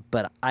do that,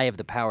 but I have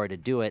the power to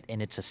do it,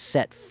 and it's a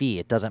set fee.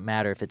 It doesn't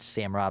matter if it's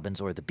Sam Robbins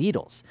or the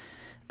Beatles.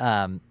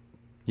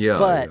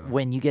 But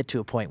when you get to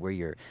a point where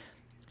you're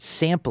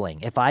sampling,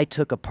 if I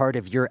took a part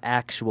of your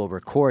actual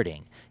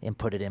recording and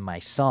put it in my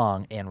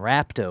song and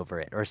rapped over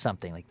it or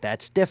something, like,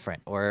 that's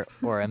different. Or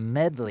a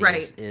medley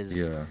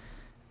is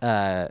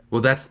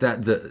well, that's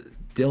that. The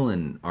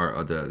Dylan,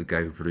 the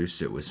guy who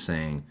produced it, was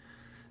saying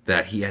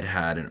that he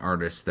had an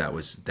artist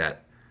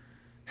that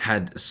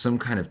had some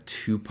kind of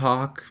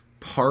Tupac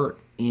part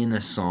in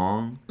a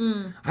song.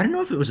 I don't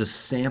know if it was a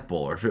sample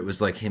or if it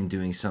was like him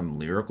doing some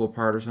lyrical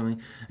part or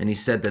something. And he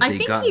said that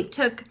he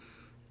took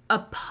a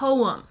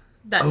poem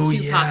that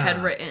Tupac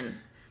had written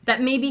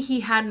that maybe he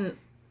hadn't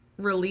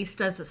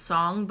released as a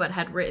song, but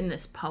had written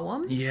this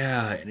poem.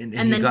 Yeah, and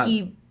then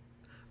he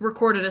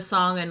recorded a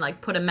song and,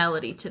 like, put a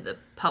melody to the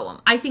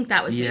poem. I think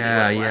that was maybe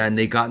what it was. And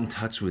they got in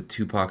touch with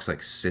Tupac's,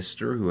 like,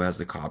 sister who has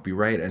the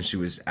copyright, and she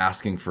was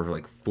asking for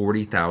like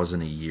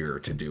 $40,000 a year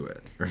to do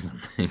it or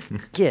something.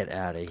 Get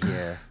out of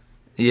here.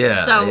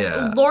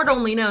 Yeah. Lord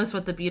only knows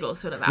what the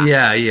Beatles would have asked.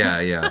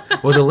 Yeah.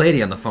 Well, the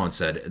lady on the phone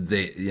said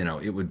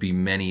it would be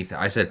many.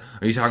 I said,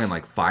 "Are you talking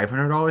like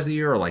 $500 a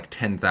year or like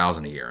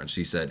 $10,000 a year?" And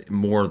she said,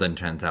 "More than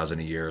 $10,000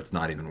 a year. It's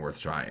not even worth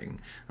trying."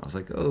 I was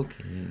like,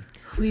 "Okay."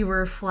 We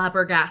were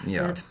flabbergasted.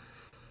 Yeah.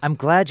 I'm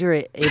glad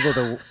you're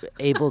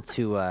able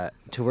to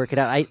work it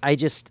out.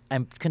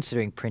 I'm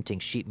considering printing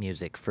sheet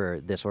music for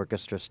this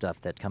orchestra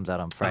stuff that comes out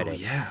on Friday. Oh,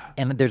 yeah.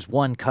 And there's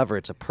one cover.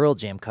 It's a Pearl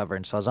Jam cover,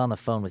 and so I was on the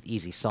phone with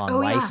Easy Song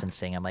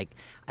Licensing. I'm like,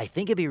 I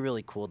think it'd be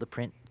really cool to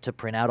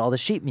print out all the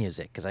sheet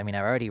music, because, I mean,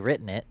 I've already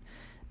written it.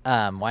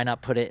 Why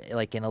not put it,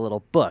 like, in a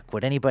little book?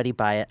 Would anybody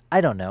buy it?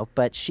 I don't know,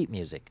 but sheet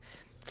music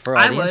for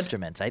all the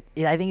instruments. I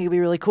think it'd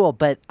be really cool.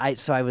 But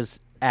I was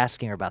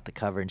asking her about the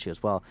cover, and she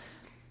goes, well,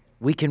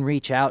 we can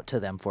reach out to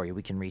them for you.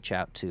 We can reach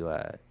out to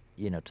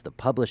to the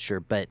publisher,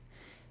 but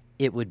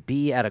it would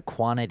be at a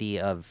quantity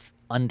of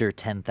under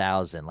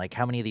 10,000. Like,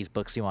 how many of these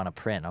books do you want to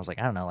print? And I was like,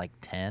 I don't know, like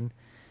 10.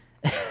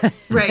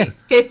 Right,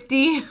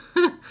 50.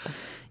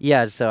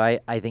 Yeah, so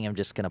I think I'm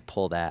just gonna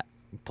pull the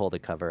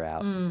cover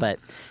out. But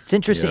it's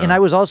interesting, and I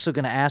was also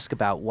gonna ask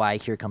about why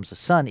 "Here Comes the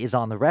Sun" is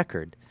on the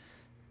record.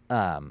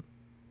 Well,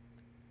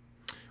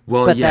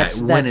 but yeah,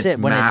 that's when it's it.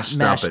 When mashed it's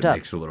mashed up, up, it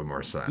makes a little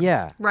more sense.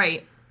 Yeah,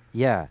 right.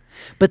 Yeah,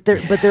 but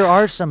there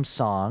are some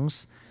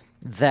songs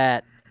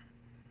that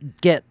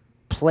get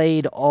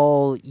played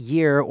all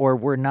year or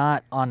were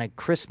not on a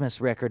Christmas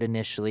record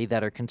initially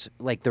that are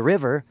like the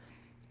River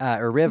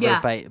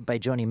by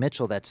Joni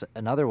Mitchell. That's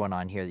another one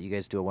on here that you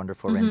guys do a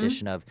wonderful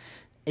rendition of.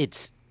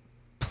 It's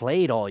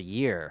played all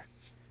year.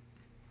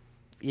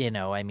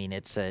 I mean,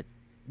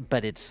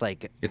 but it's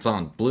like it's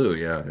on Blue.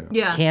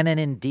 Yeah. Canon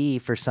in D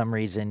for some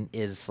reason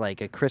is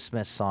like a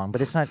Christmas song, but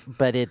it's not.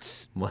 But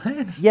it's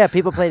What? Yeah,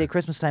 people play it at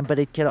Christmas time, but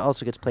it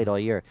also gets played all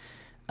year.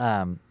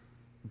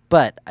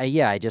 But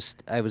I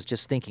was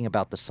just thinking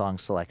about the song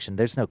selection.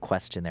 There's no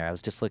question there. I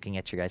was just looking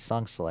at your guys'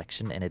 song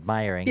selection and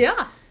admiring.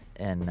 Yeah.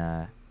 And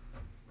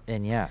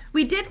yeah.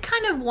 We did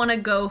kind of want to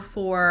go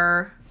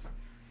for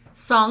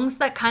songs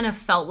that kind of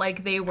felt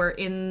like they were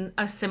in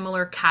a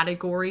similar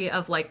category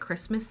of, like,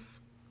 Christmas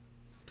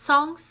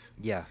songs.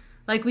 Yeah.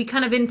 Like, we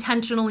kind of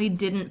intentionally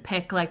didn't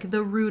pick, like,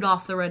 the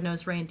Rudolph the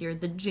Red-Nosed Reindeer,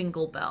 the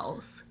Jingle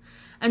Bells.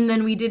 And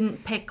then we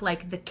didn't pick,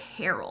 like, the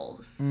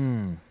carols.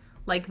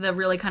 Like, the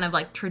really kind of,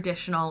 like,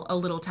 traditional A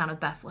Little Town of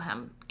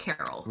Bethlehem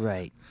carols.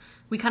 Right.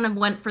 We kind of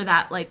went for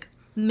that, like,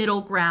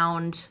 middle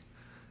ground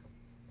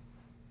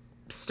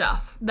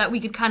stuff that we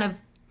could kind of...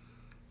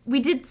 We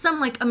did some,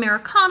 like,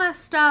 Americana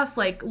stuff,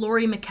 like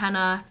Laurie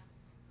McKenna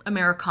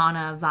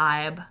Americana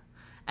vibe.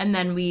 And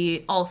then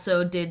we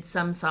also did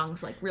some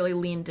songs, like, really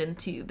leaned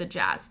into the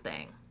jazz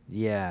thing.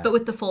 Yeah. But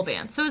with the full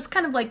band. So it's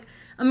kind of like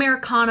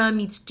Americana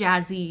meets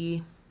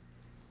jazzy,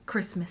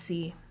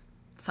 Christmassy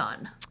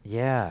fun.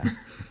 Yeah.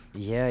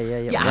 Yeah.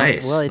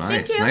 Nice. Well,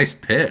 nice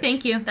pitch.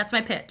 Thank you. That's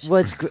my pitch.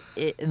 Well,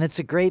 and it's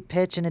a great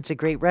pitch, and it's a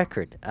great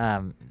record.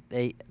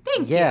 Thank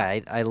you.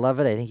 I love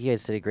it. I think you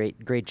guys did a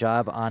great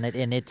job on it,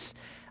 and it's,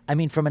 I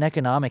mean, from an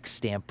economic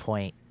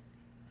standpoint,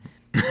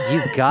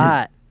 you've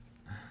got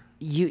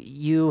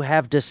you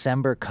have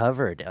December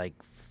covered, like,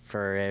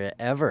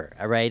 forever,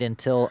 right?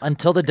 Until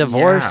the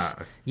divorce,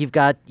 Yeah. you've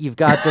got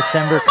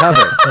December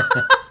covered.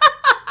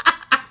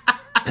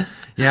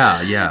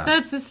 Yeah.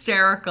 That's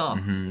hysterical.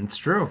 It's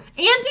true.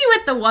 Andy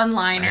with the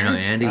one-liners. I know,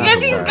 Andy with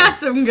Andy's the got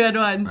some good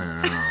ones.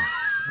 I know.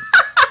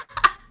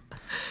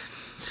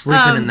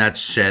 Sleeping in that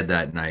shed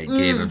that night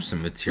gave him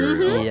some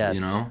material, Yes.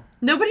 you know?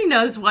 Nobody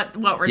knows what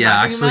we're talking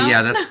Actually, about.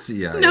 yeah, that's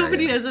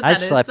Nobody knows what I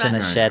that is. slept in a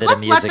but shed at a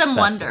let's let music them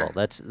festival.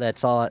 wonder.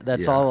 That's all.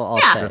 That's Yeah. all I'll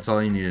Yeah. say. That's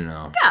all you need to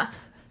know. Yeah,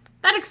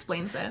 that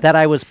explains it. That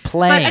I was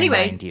playing,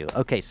 anyway- mind you.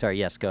 Okay, sorry.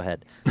 Yes, go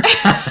ahead.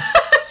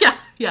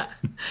 Yeah.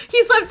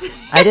 He slept in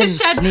I didn't a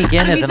shed sneak in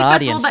at a as music an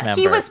festival, audience but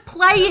he member. was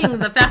playing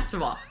the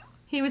festival.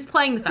 He was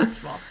playing the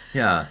festival.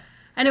 Yeah.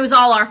 And it was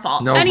all our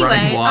fault. No anyway,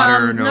 running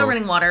water. no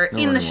running water no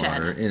in the running shed.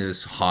 water. It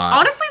is hot.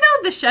 Honestly,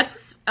 though, the shed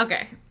was...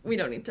 Okay, we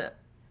don't need to...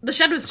 The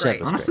shed was great.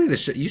 was Honestly, the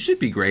shed. You should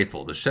be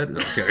grateful. The shed.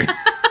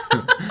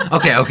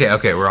 Okay.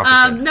 okay. We're off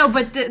the shed. No,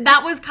 but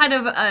that was kind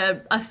of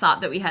a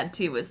thought that we had,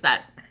 too, was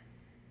that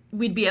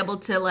we'd be able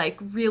to, like,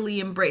 really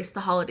embrace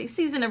the holiday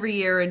season every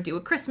year and do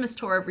a Christmas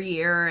tour every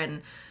year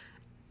and,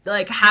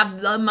 like,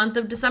 have the month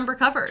of December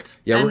covered.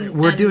 Yeah, And-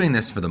 we're and- doing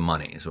this for the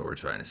money, is what we're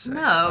trying to say.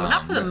 No,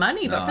 not for the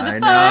money, but no, for the I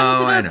fun,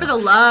 know, I for the know.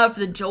 love, for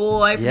the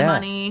joy, for the Yeah.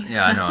 money.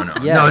 Yeah, I know.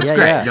 Yeah, no, it's yeah,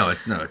 great. yeah. No,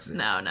 it's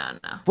No.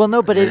 Well,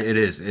 no, but it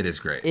is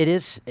great.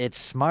 it's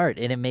smart,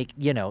 and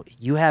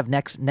you have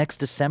next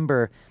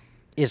December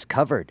is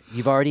covered.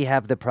 You've already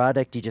have the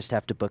product. You just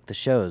have to book the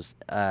shows.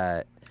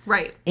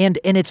 Right. And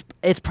it's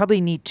probably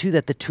neat too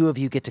that the two of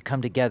you get to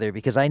come together,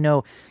 because I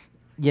know,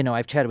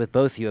 I've chatted with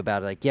both of you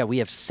about it. Like, yeah, we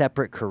have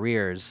separate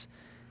careers,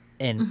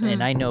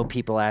 and I know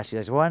people ask you,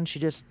 like, why don't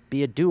you just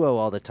be a duo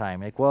all the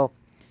time? Like, well,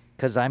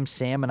 because I'm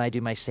Sam and I do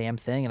my Sam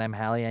thing, and I'm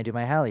Halley and I do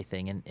my Halley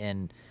thing,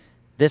 and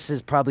this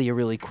is probably a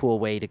really cool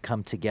way to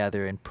come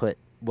together and put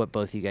what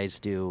both you guys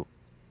do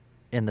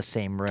in the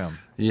same room.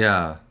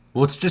 Yeah.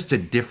 Well, it's just a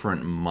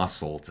different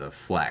muscle to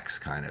flex,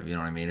 kind of. You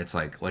know what I mean? It's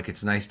like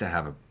it's nice to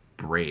have a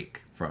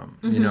break from,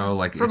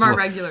 like From it's our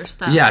regular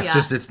stuff. Yeah,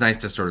 it's nice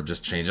to sort of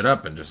just change it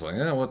up and just like,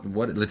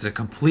 what? It's a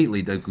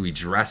completely, like, we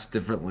dress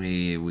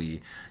differently. You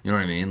know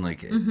what I mean?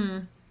 Like,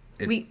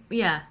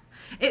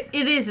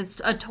 It is.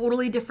 It's a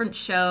totally different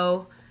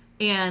show.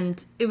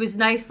 And it was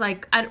nice,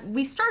 like,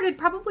 we started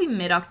probably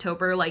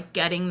mid-October, like,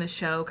 getting the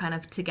show kind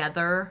of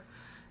together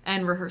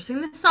and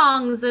rehearsing the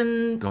songs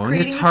and Going to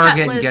creating Target the set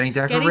and list, getting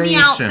getting the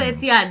decorations.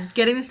 outfits,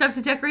 getting the stuff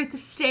to decorate the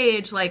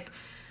stage. Like,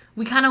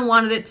 we kind of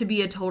wanted it to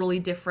be a totally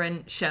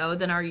different show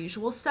than our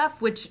usual stuff,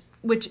 which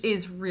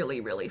is really,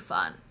 really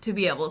fun to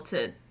be able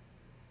to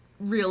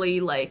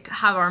really, like,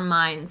 have our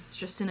minds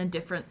just in a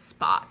different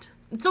spot.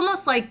 It's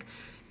almost like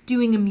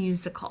doing a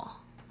musical.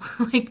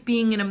 Like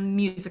being in a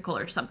musical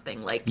or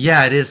something. Like,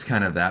 yeah, it is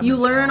kind of that. you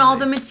learn all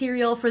the mentality.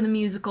 material for the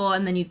musical,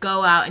 and then you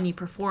go out and you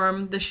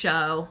perform the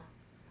show,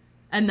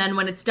 and then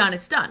when it's done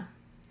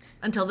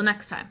until the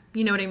next time.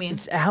 You know what I mean?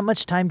 How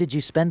much time did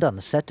you spend on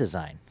the set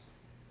design?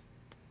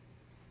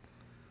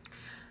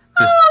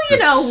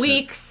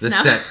 Weeks.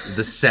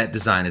 The set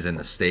design is in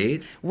the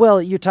stage.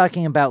 Well, you're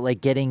talking about,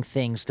 like, getting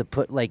things to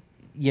put, like,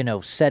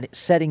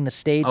 setting the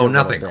stage. Oh, a little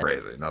nothing bit.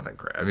 crazy.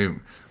 I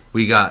mean,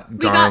 we got We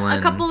garland. got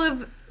a couple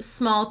of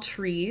small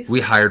trees.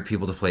 We hired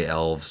people to play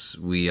elves.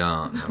 We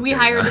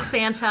hired a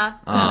Santa.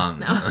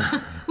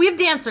 No. We have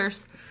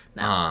dancers.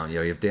 No. Yeah,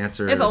 we have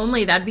dancers. If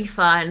only, that'd be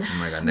fun. Oh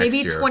my God, next Maybe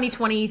year.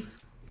 2020.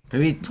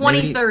 Maybe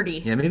 2030.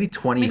 Yeah, maybe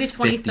 2030.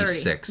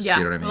 2056. Yeah,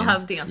 You know what I mean? we'll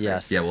have dancers.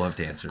 Yes. Yeah, we'll have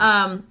dancers.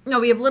 No,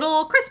 we have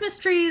little Christmas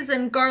trees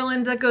and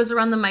garland that goes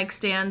around the mic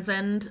stands,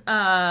 and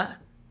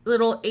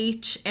little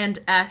H and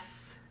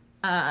S.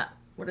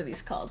 What are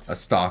these called?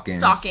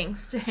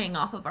 Stockings to hang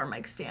off of our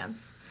mic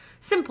stands.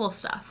 Simple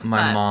stuff. My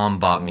but- mom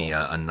bought me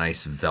a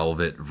nice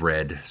velvet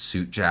red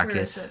suit jacket.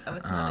 Where is it? Oh,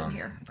 it's not in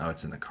here. Oh,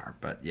 it's in the car,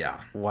 but yeah.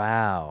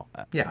 Wow.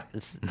 Yeah.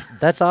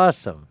 That's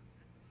awesome.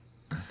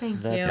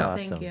 Thank That's you.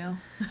 awesome.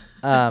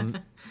 Thank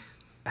you.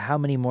 How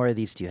many more of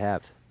these do you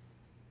have?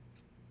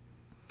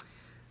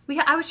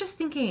 I was just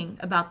thinking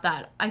about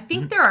that. I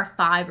think there are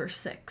 5 or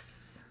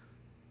 6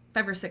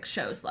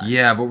 shows left.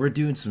 Yeah, but we're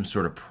doing some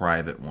sort of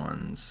private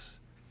ones.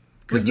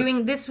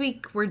 This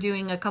week we're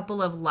doing a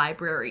couple of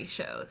library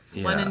shows.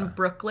 One Yeah. in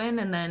Brooklyn,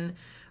 and then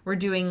we're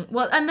doing,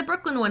 and the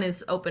Brooklyn one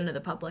is open to the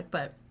public,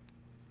 but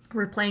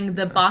we're playing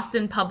the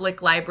Boston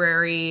Public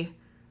Library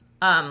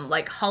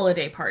like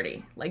holiday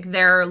party. Like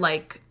their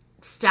like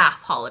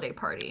staff holiday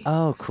party.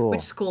 Oh, cool.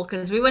 Which is cool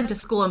because we went to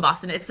school in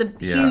Boston. It's a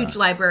huge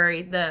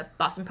library, the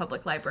Boston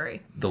Public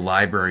Library. The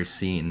library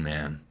scene,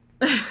 man.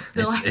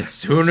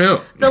 It's who knew?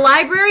 The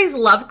libraries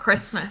love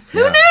Christmas. Who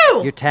Yeah.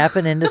 knew? You're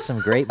tapping into some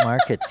great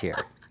markets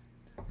here.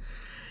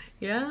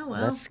 Yeah,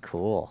 well, That's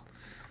cool.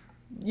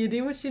 you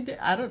do what you do.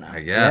 I don't know.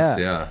 I guess,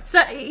 Yeah. yeah. So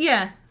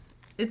yeah,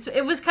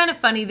 it was kind of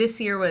funny. This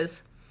year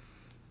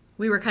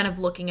we were kind of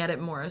looking at it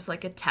more as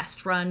like a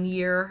test run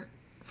year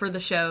for the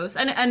shows,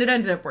 and it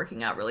ended up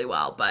working out really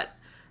well. But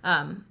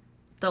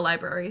the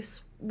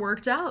libraries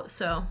worked out,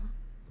 so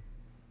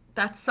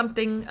that's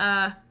something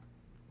to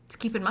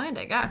keep in mind,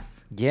 I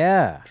guess.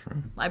 Yeah.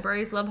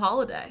 Libraries love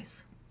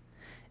holidays.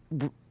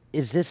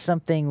 Is this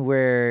something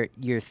where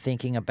you're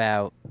thinking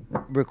about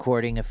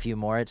recording a few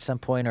more at some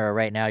point, or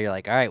right now you're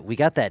like, all right, we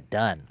got that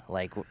done?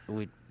 Like,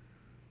 we.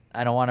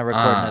 I don't want to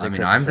record another I mean,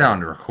 Christmas I'm down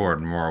record. to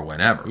record more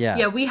whenever. Yeah.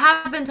 Yeah, we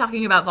have been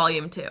talking about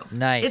Volume 2.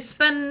 Nice. It's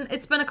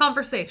been a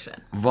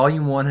conversation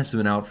Volume 1 has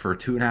been out for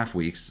 2.5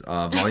 weeks.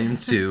 Volume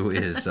 2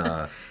 is,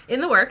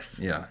 in the works.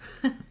 yeah.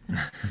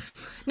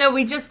 No,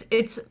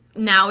 it's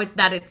now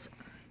that it's,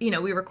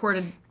 we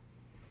recorded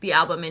the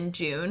album in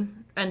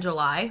June and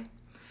July,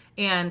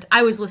 and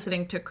I was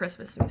listening to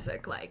Christmas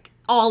music like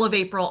all of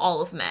April,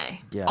 all of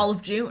May, Yeah. all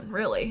of June,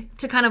 really,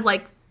 to kind of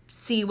like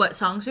see what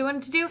songs we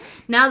wanted to do.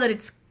 Now that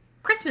it's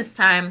Christmas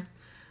time,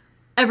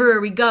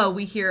 everywhere we go,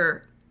 we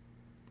hear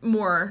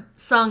more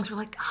songs. We're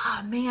like,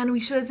 oh man, we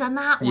should have done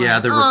that one. Yeah,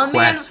 the oh,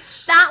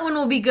 requests. Man, that one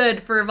will be good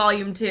for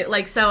Volume 2.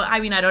 Like, so, I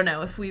mean, I don't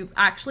know if we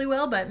actually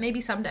will, but maybe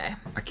someday.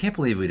 I can't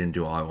believe we didn't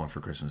do All I Want for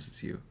Christmas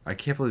Is You. I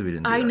can't believe we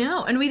didn't do that. I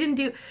know, and we didn't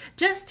do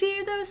Just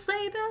Hear Those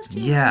Sleigh Bells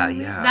Jingle. Yeah,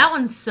 yeah. That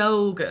one's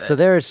so good. So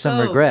there are some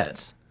So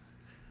regrets.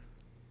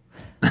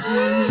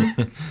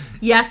 good.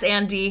 Yes,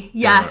 Andy.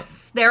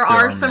 Yes, there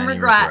are some many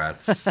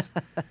regrets.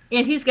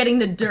 And he's getting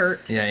the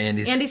dirt. Yeah,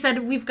 Andy said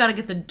we've got to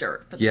get the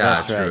dirt for the Yeah,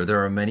 That's true. right.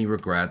 There are many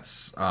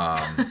regrets.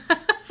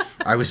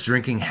 I was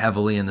drinking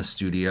heavily in the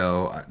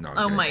studio. No, I'm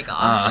Oh kidding. my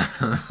gosh.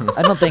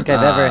 I don't think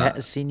I've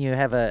ever seen you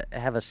have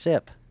a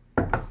sip.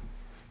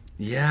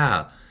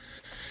 Yeah.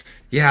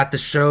 Yeah, at the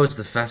shows,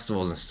 the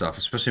festivals and stuff,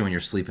 especially when you're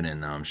sleeping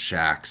in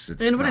shacks.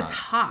 It's And when not- it's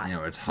hot.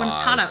 it's hot. When it's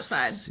hot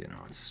outside.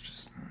 It's just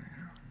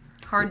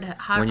hard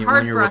when you're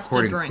for us to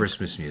recording drink.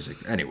 Christmas music.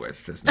 Anyway,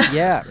 it's just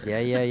Yeah.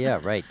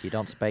 Right. You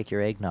don't spike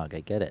your eggnog.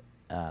 I get it.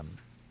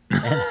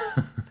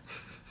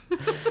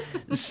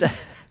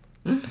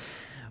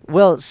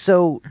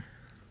 So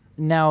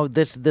now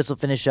this will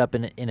finish up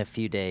in a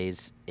few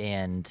days,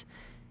 and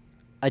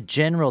a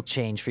general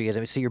change for you guys. I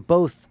mean, so you're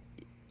both,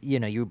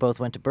 you both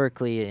went to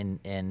Berkeley,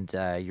 and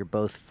you're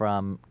both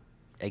from,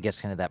 I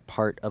guess, kind of that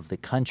part of the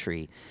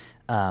country.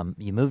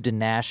 You moved to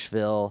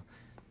Nashville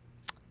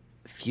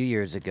a few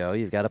years ago.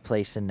 You've got a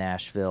place in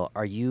Nashville.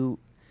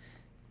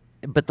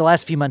 But the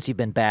last few months you've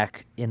been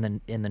back in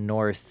the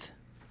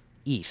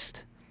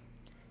Northeast.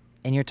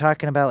 And you're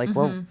talking about like,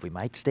 well, we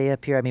might stay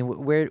up here. I mean,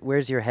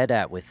 where's your head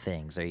at with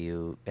things? Have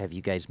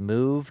you guys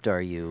moved?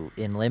 Are you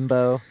in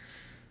limbo?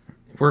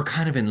 We're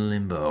kind of in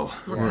limbo.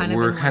 We're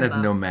Kind of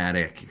limbo.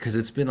 nomadic because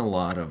it's been a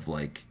lot of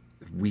like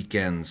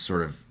weekends,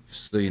 sort of.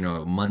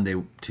 So Monday,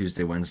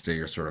 Tuesday, Wednesday,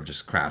 you're sort of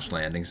just crash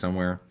landing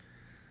somewhere,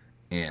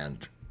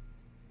 and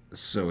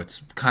so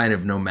it's kind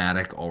of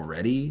nomadic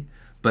already.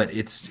 But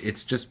it's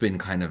just been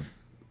kind of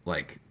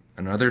like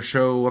another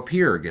show up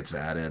here gets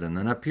added, and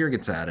then up here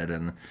gets added,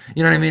 and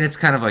you know what I mean. It's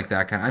kind of like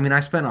that kind. I mean, I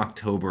spent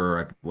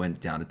October. I went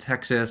down to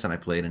Texas and I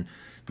played in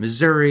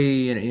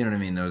Missouri, and you know what I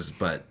mean.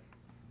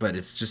 But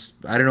it's just,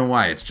 I don't know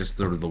why. It's just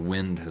sort of the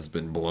wind has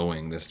been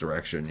blowing this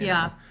direction. You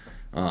Yeah.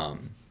 know?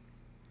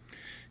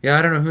 Yeah,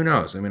 I don't know. Who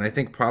knows? I mean, I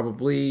think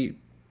probably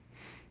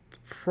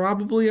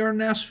our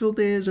Nashville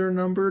days are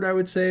numbered, I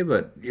would say.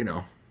 But,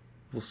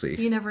 we'll see.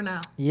 You never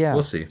know. Yeah.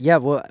 We'll see. Yeah,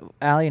 well,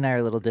 Allie and I are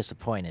a little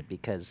disappointed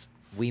because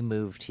we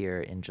moved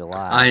here in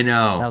July. I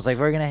know. And I was like,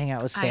 we're going to hang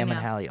out with I Sam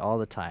and know. Hallie all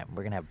the time.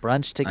 We're going to have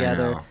brunch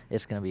together. know.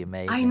 It's going to be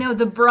amazing. I know,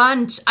 the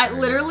brunch.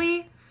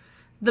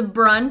 The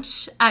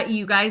brunch at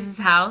you guys'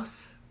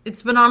 house,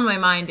 it's been on my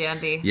mind,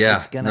 Andy. Yeah.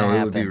 It's gonna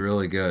It would be happen.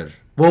 really good.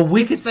 Well,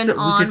 we could It's been still,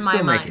 on my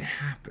make mind. it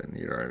happen.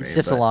 You know what I mean? It's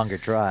just a But- longer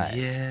drive.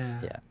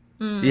 Yeah. Yeah.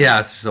 Yeah,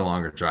 it's just a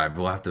longer drive.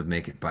 We'll have to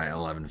make it by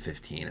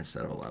 11:15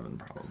 instead of 11,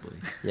 probably.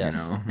 Yes.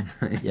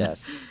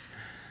 Yes.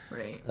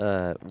 Right.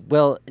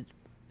 Well,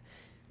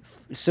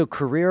 so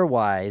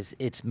career-wise,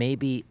 it's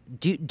maybe.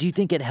 Do you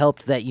think it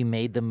helped that you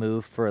made the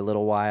move for a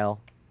little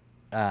while?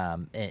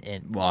 And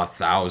Well,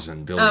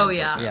 1,000 billion. Oh,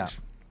 yeah. %. Yeah.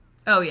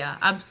 Oh, yeah,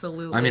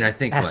 absolutely. I mean, I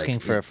think Asking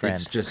like, for a friend.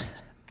 It's just.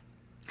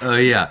 Oh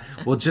yeah.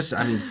 Well, just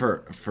I mean,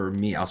 for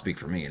me, I'll speak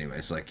for me,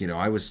 anyways. Like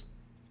I was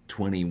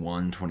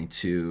 21,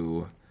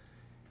 22.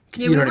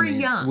 Yeah, you we know what were I mean?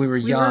 young. We were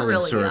We were young, really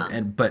and sort young. of,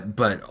 and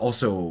but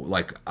also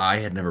like I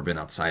had never been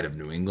outside of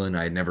New England.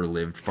 I had never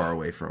lived far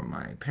away from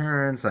my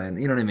parents. You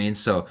know what I mean?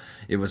 So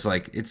it was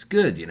like it's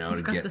good, You've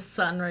to got get. the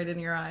sun right in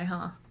your eye,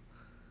 huh?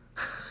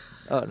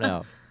 oh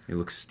no, It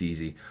looks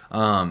steezy.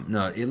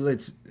 No,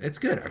 it's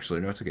good actually.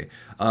 No, it's okay.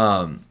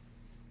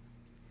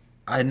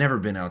 I had never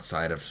been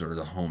outside of sort of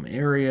the home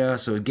area,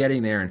 so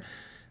getting there, and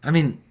I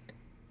mean,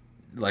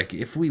 like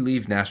if we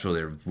leave Nashville,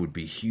 there would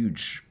be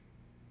huge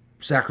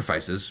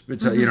sacrifices.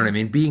 It's you know what I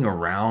mean. Being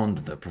around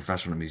the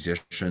professional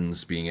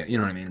musicians, you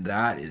know what I mean.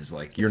 That is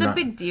like It's a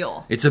big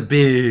deal. It's a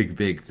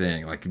big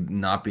thing. Like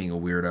not being a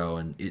weirdo,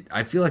 and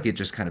I feel like it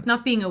just kind of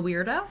Not being a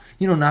weirdo?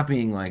 not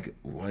being like,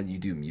 what, you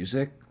do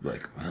music?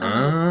 Like,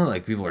 huh?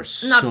 Like people are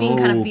Not being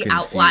kind of the confused.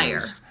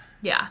 outlier.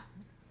 Yeah.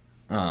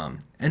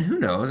 And who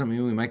knows? I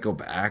mean, we might go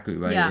back. We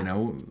might, Yeah.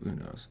 who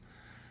knows?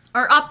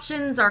 Our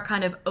options are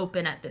kind of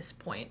open at this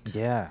point.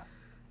 yeah.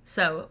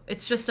 So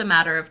it's just a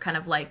matter of kind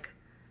of like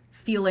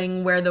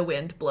feeling where the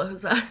wind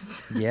blows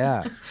us,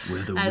 Yeah.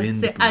 Where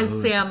the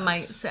as Sam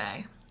might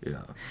say.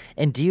 Yeah.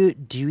 And do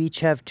you each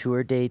have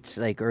tour dates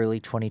like early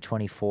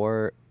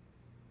 2024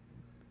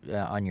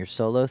 on your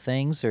solo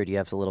things, or do you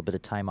have a little bit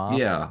of time off?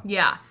 Yeah.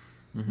 Yeah,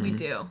 we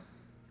do.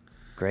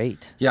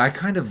 great. Yeah, I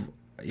kind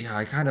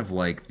of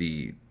like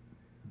the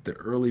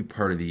early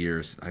part of the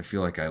years. I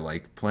feel like I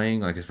like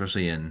playing, like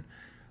especially in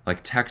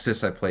like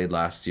Texas. I played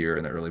last year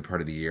in the early part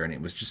of the year, and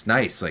it was just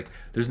nice. Like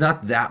there's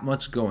not that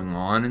much going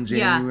on in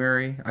Yeah.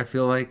 January. I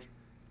feel like,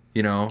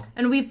 you know.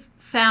 And we've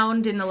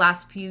found in the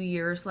last few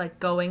years, like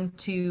going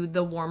to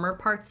the warmer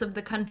parts of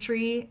the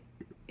country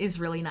is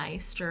really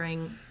nice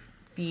during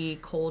the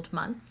cold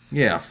months.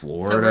 Yeah,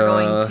 Florida. So we're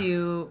going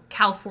to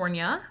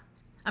California.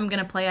 I'm going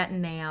to play at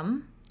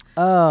NAMM,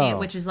 Oh,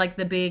 which is like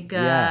the big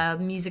Yeah.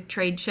 music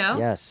trade show.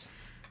 yes.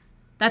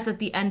 That's at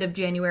the end of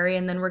January,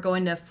 and then we're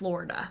going to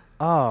Florida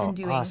Oh, and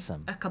doing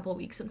awesome. a couple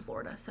weeks in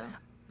Florida. So,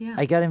 yeah.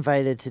 I got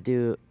invited to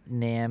do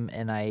NAMM,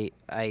 and I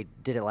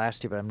did it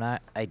last year,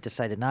 but I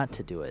decided not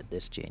to do it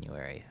this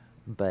January.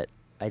 But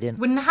I didn't.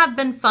 Wouldn't it have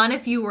been fun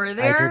if you were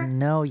there? I didn't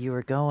know you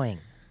were going.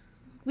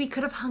 We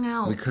could have hung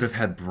out. We could have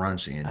had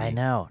brunch, Andy. I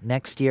know.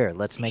 Next year,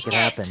 let's make it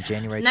happen.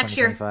 January Next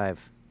year.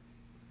 2025.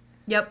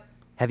 Yep.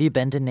 Have you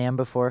been to NAMM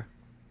before?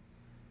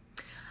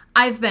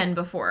 I've been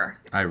before.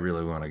 I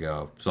really want to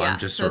go, so Yeah, I'm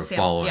just so sort of Sam-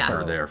 following yeah.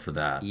 her there for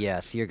that.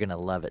 Yes, you're gonna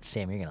love it,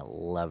 Sam. You're gonna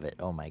love it.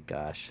 Oh my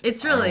gosh.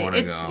 It's really, wanna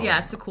it's, go. yeah,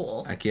 it's a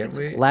cool. I can't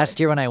wait. Last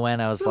year when I went,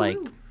 I was like,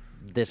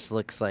 this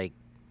looks like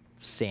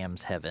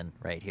Sam's heaven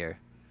right here.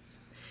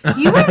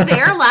 You were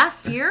there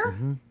last year?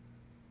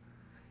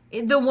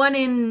 Mm-hmm. The one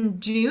in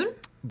June?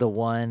 The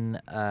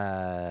one,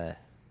 Was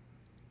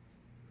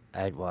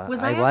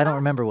I at I that? don't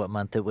remember what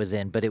month it was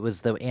in, but it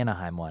was the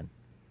Anaheim one.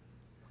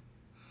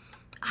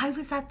 I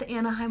was at the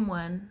Anaheim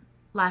one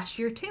last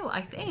year too,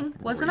 I think.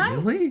 Wasn't I?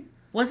 Really?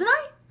 Wasn't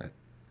I?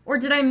 Or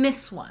did I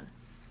miss one?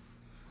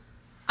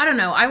 I don't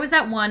know. I was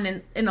at one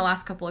in the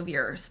last couple of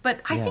years,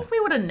 but I Yeah. think we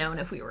would have known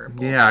if we were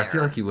both Yeah, I there.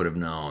 feel like you would have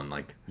known.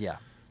 Like, Yeah.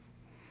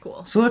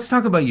 Cool. so let's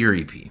talk about your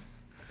EP.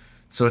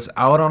 So it's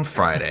out on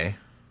Friday.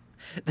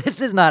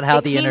 This is not how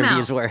It the came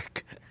interviews out.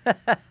 work.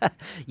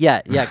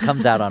 Yeah, it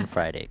comes out on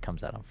Friday. It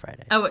comes out on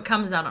Friday. Oh, it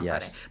comes out on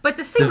Yes. Friday. But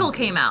the single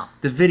came out.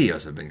 The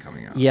videos have been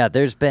coming out. Yeah,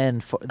 there's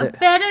been A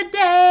better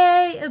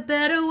day, a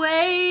better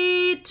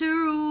way to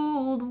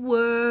rule the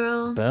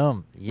world.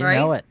 boom. You Right?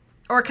 know it.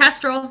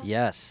 Orchestral.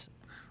 Yes.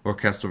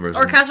 Orchestral version.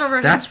 Orchestral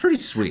version. That's pretty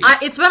sweet.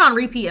 It's been on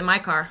repeat in my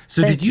car.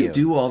 So Thank did you you.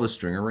 do all the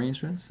string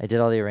arrangements? I did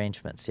all the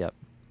arrangements. Yep.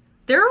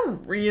 They're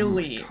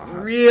really,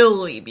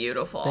 really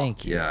beautiful.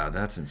 Thank you. Yeah,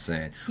 that's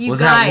insane. You well,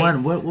 that one.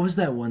 guys. What was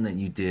that one that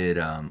you did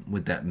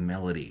with that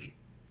melody?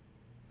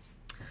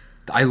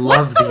 I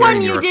What's love the one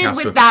hearing you your did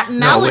orchestral- with that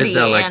No, with melody,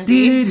 the, like,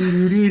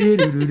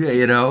 Andy?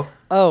 you know.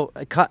 Oh,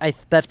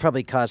 that's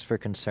probably cause for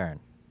concern.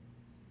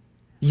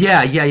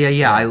 Yeah.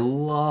 I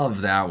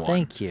love that one.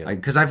 Thank you.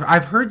 Because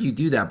I've heard you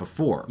do that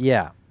before.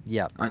 Yeah.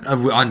 Yeah.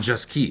 On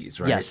just keys,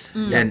 right? Yes.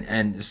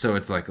 And so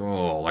it's like,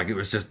 oh, like it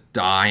was just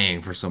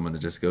dying for someone to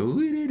just go.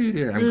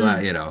 I'm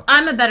glad, you know.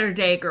 I'm a better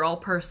day girl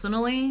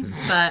personally,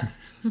 but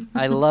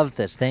I love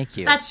this. Thank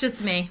you. that's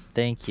just me.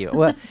 Thank you.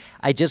 Well,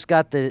 I just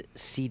got the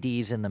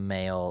CDs in the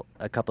mail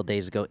a couple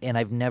days ago, and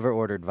I've never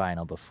ordered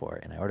vinyl before,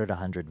 and I ordered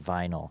 100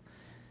 vinyl.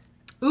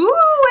 Ooh,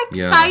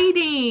 Yeah.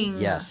 exciting.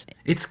 Yes.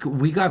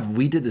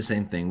 We did the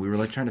same thing. We were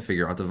like trying to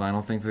figure out the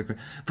vinyl thing for the,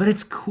 but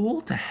it's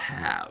cool to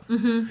have.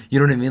 You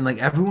know what I mean? Like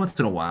every once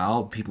in a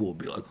while, people will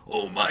be like,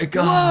 "Oh my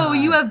god!" Whoa,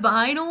 you have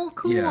vinyl?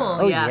 Cool. Yeah.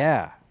 Oh,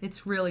 yeah.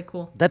 It's really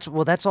cool.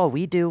 That's all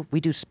we do.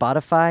 We do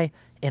Spotify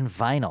and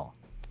vinyl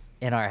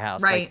in our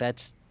house. Right. Like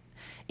that's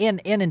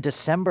and in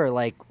December,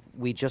 like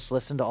we just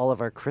listened to all of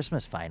our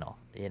Christmas vinyl.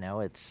 You know,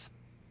 it's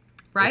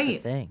a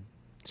Right. thing.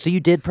 So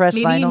you did press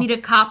Maybe vinyl? you need a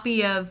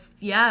copy of,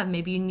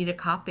 maybe you need a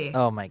copy.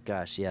 Oh my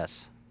gosh,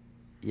 yes.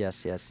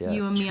 Yes. You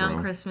and me on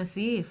true. Christmas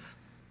Eve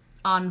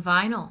on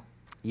vinyl.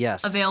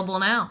 Yes. Available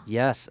now.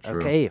 Yes. True.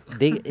 Okay.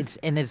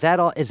 Is that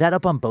all? Is that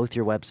up on both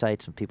your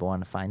websites if people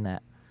want to find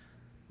that?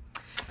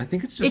 I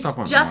think it's just It's up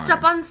on just mine.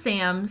 up on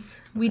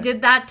Sam's. We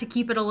did that to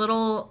keep it a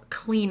little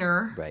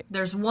cleaner. Right.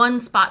 There's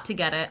one spot to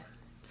get it.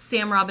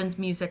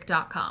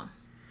 SamRobbinsMusic.com.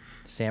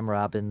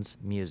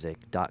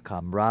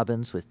 SamRobbinsMusic.com.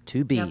 Robbins with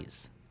two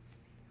B's.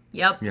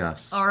 Yep.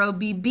 Yes.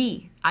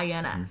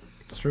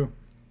 ROBBINS. It's true.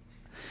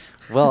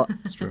 Well,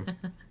 It's true.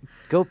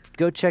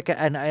 go check it.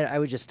 And I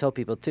would just tell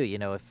people too. You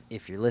know,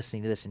 if you're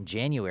listening to this in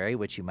January,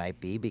 which you might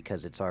be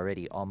because it's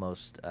already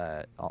almost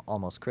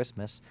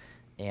Christmas,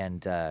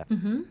 and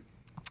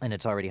and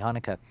it's already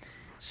Hanukkah.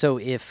 So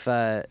if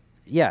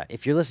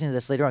you're listening to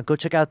this later on, go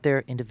check out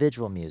their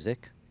individual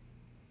music.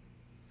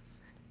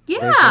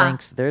 Yeah.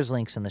 There's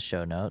links in the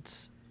show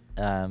notes.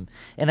 And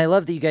I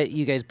love that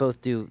you guys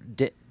both do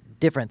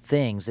different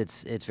things.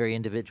 It's very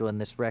individual. In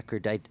this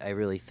record, I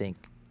really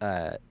think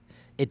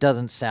it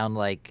doesn't sound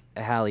like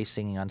Halley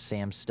singing on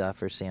Sam's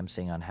stuff or Sam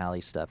singing on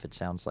Halley's stuff. It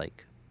sounds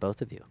like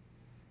both of you.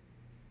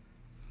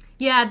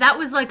 Yeah, that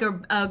was like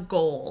a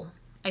goal,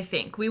 I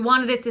think. We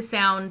wanted it to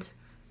sound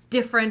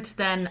different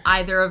than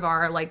either of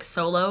our like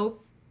solo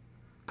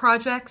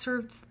projects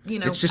or,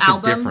 It's just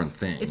albums. a different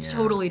thing. It's yeah.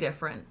 totally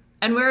different.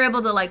 And we're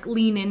able to like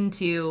lean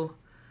into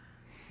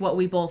what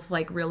we both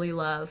like really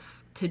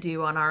love to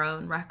do on our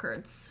own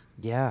records.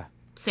 Yeah.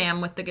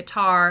 Sam with the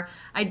guitar.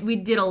 We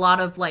did a lot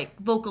of like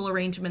vocal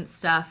arrangement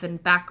stuff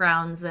and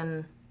backgrounds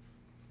and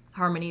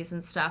harmonies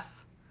and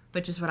stuff,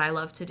 which is what I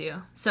love to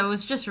do. So it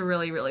was just a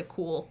really, really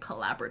cool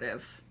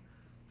collaborative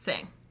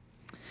thing.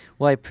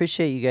 Well, I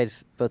appreciate you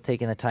guys both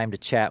taking the time to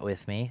chat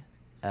with me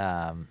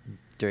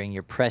during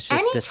your precious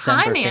Anytime,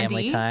 December family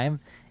Andy. time.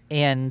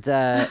 And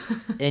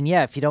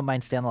yeah, if you don't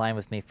mind, stay on the line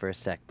with me for a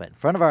sec. But in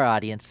front of our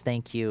audience,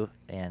 thank you,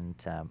 and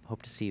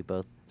hope to see you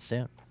both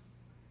soon.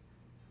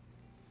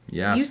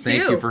 Yes, You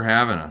thank too. you for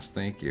having us.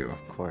 Thank you.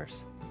 Of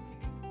course.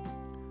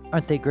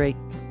 Aren't they great?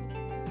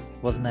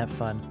 Wasn't that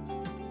fun?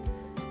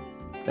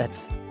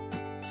 That's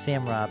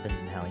Sam Robbins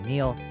and Halley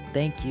Neal.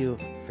 Thank you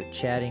for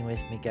chatting with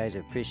me, guys. I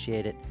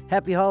appreciate it.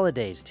 Happy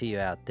holidays to you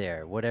out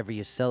there. Whatever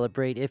you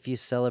celebrate, if you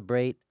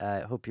celebrate, I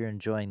hope you're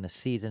enjoying the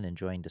season,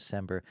 enjoying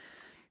December.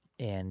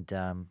 And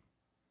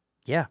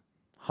yeah,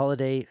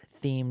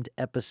 holiday-themed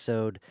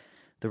episode.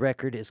 The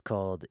record is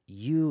called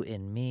You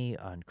and Me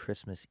on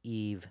Christmas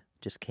Eve.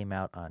 Just came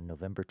out on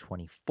November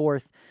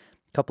 24th.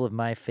 A couple of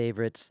my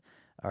favorites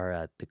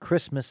are the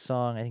Christmas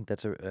song. I think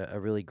that's a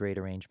really great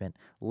arrangement.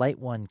 Light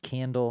One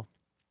Candle.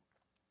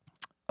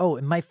 Oh,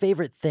 and my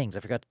favorite things. I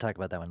forgot to talk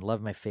about that one.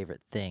 Love my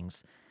favorite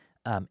things.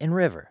 In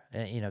River,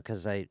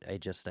 because I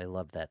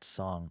love that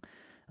song.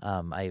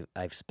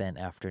 I've spent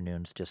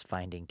afternoons just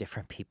finding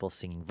different people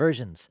singing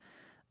versions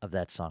of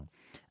that song.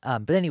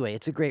 But anyway,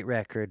 it's a great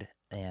record,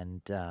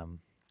 and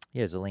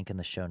there's a link in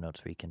the show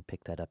notes where you can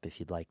pick that up if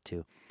you'd like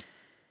to.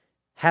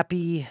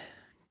 Happy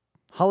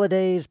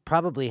holidays,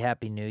 probably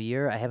Happy New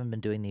Year. I haven't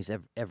been doing these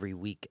every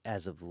week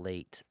as of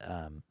late,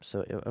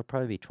 so it'll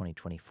probably be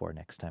 2024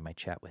 next time I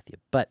chat with you.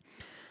 But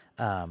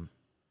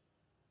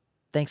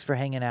thanks for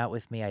hanging out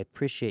with me. I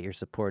appreciate your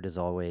support as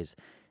always,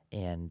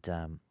 and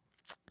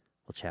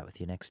we'll chat with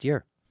you next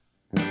year.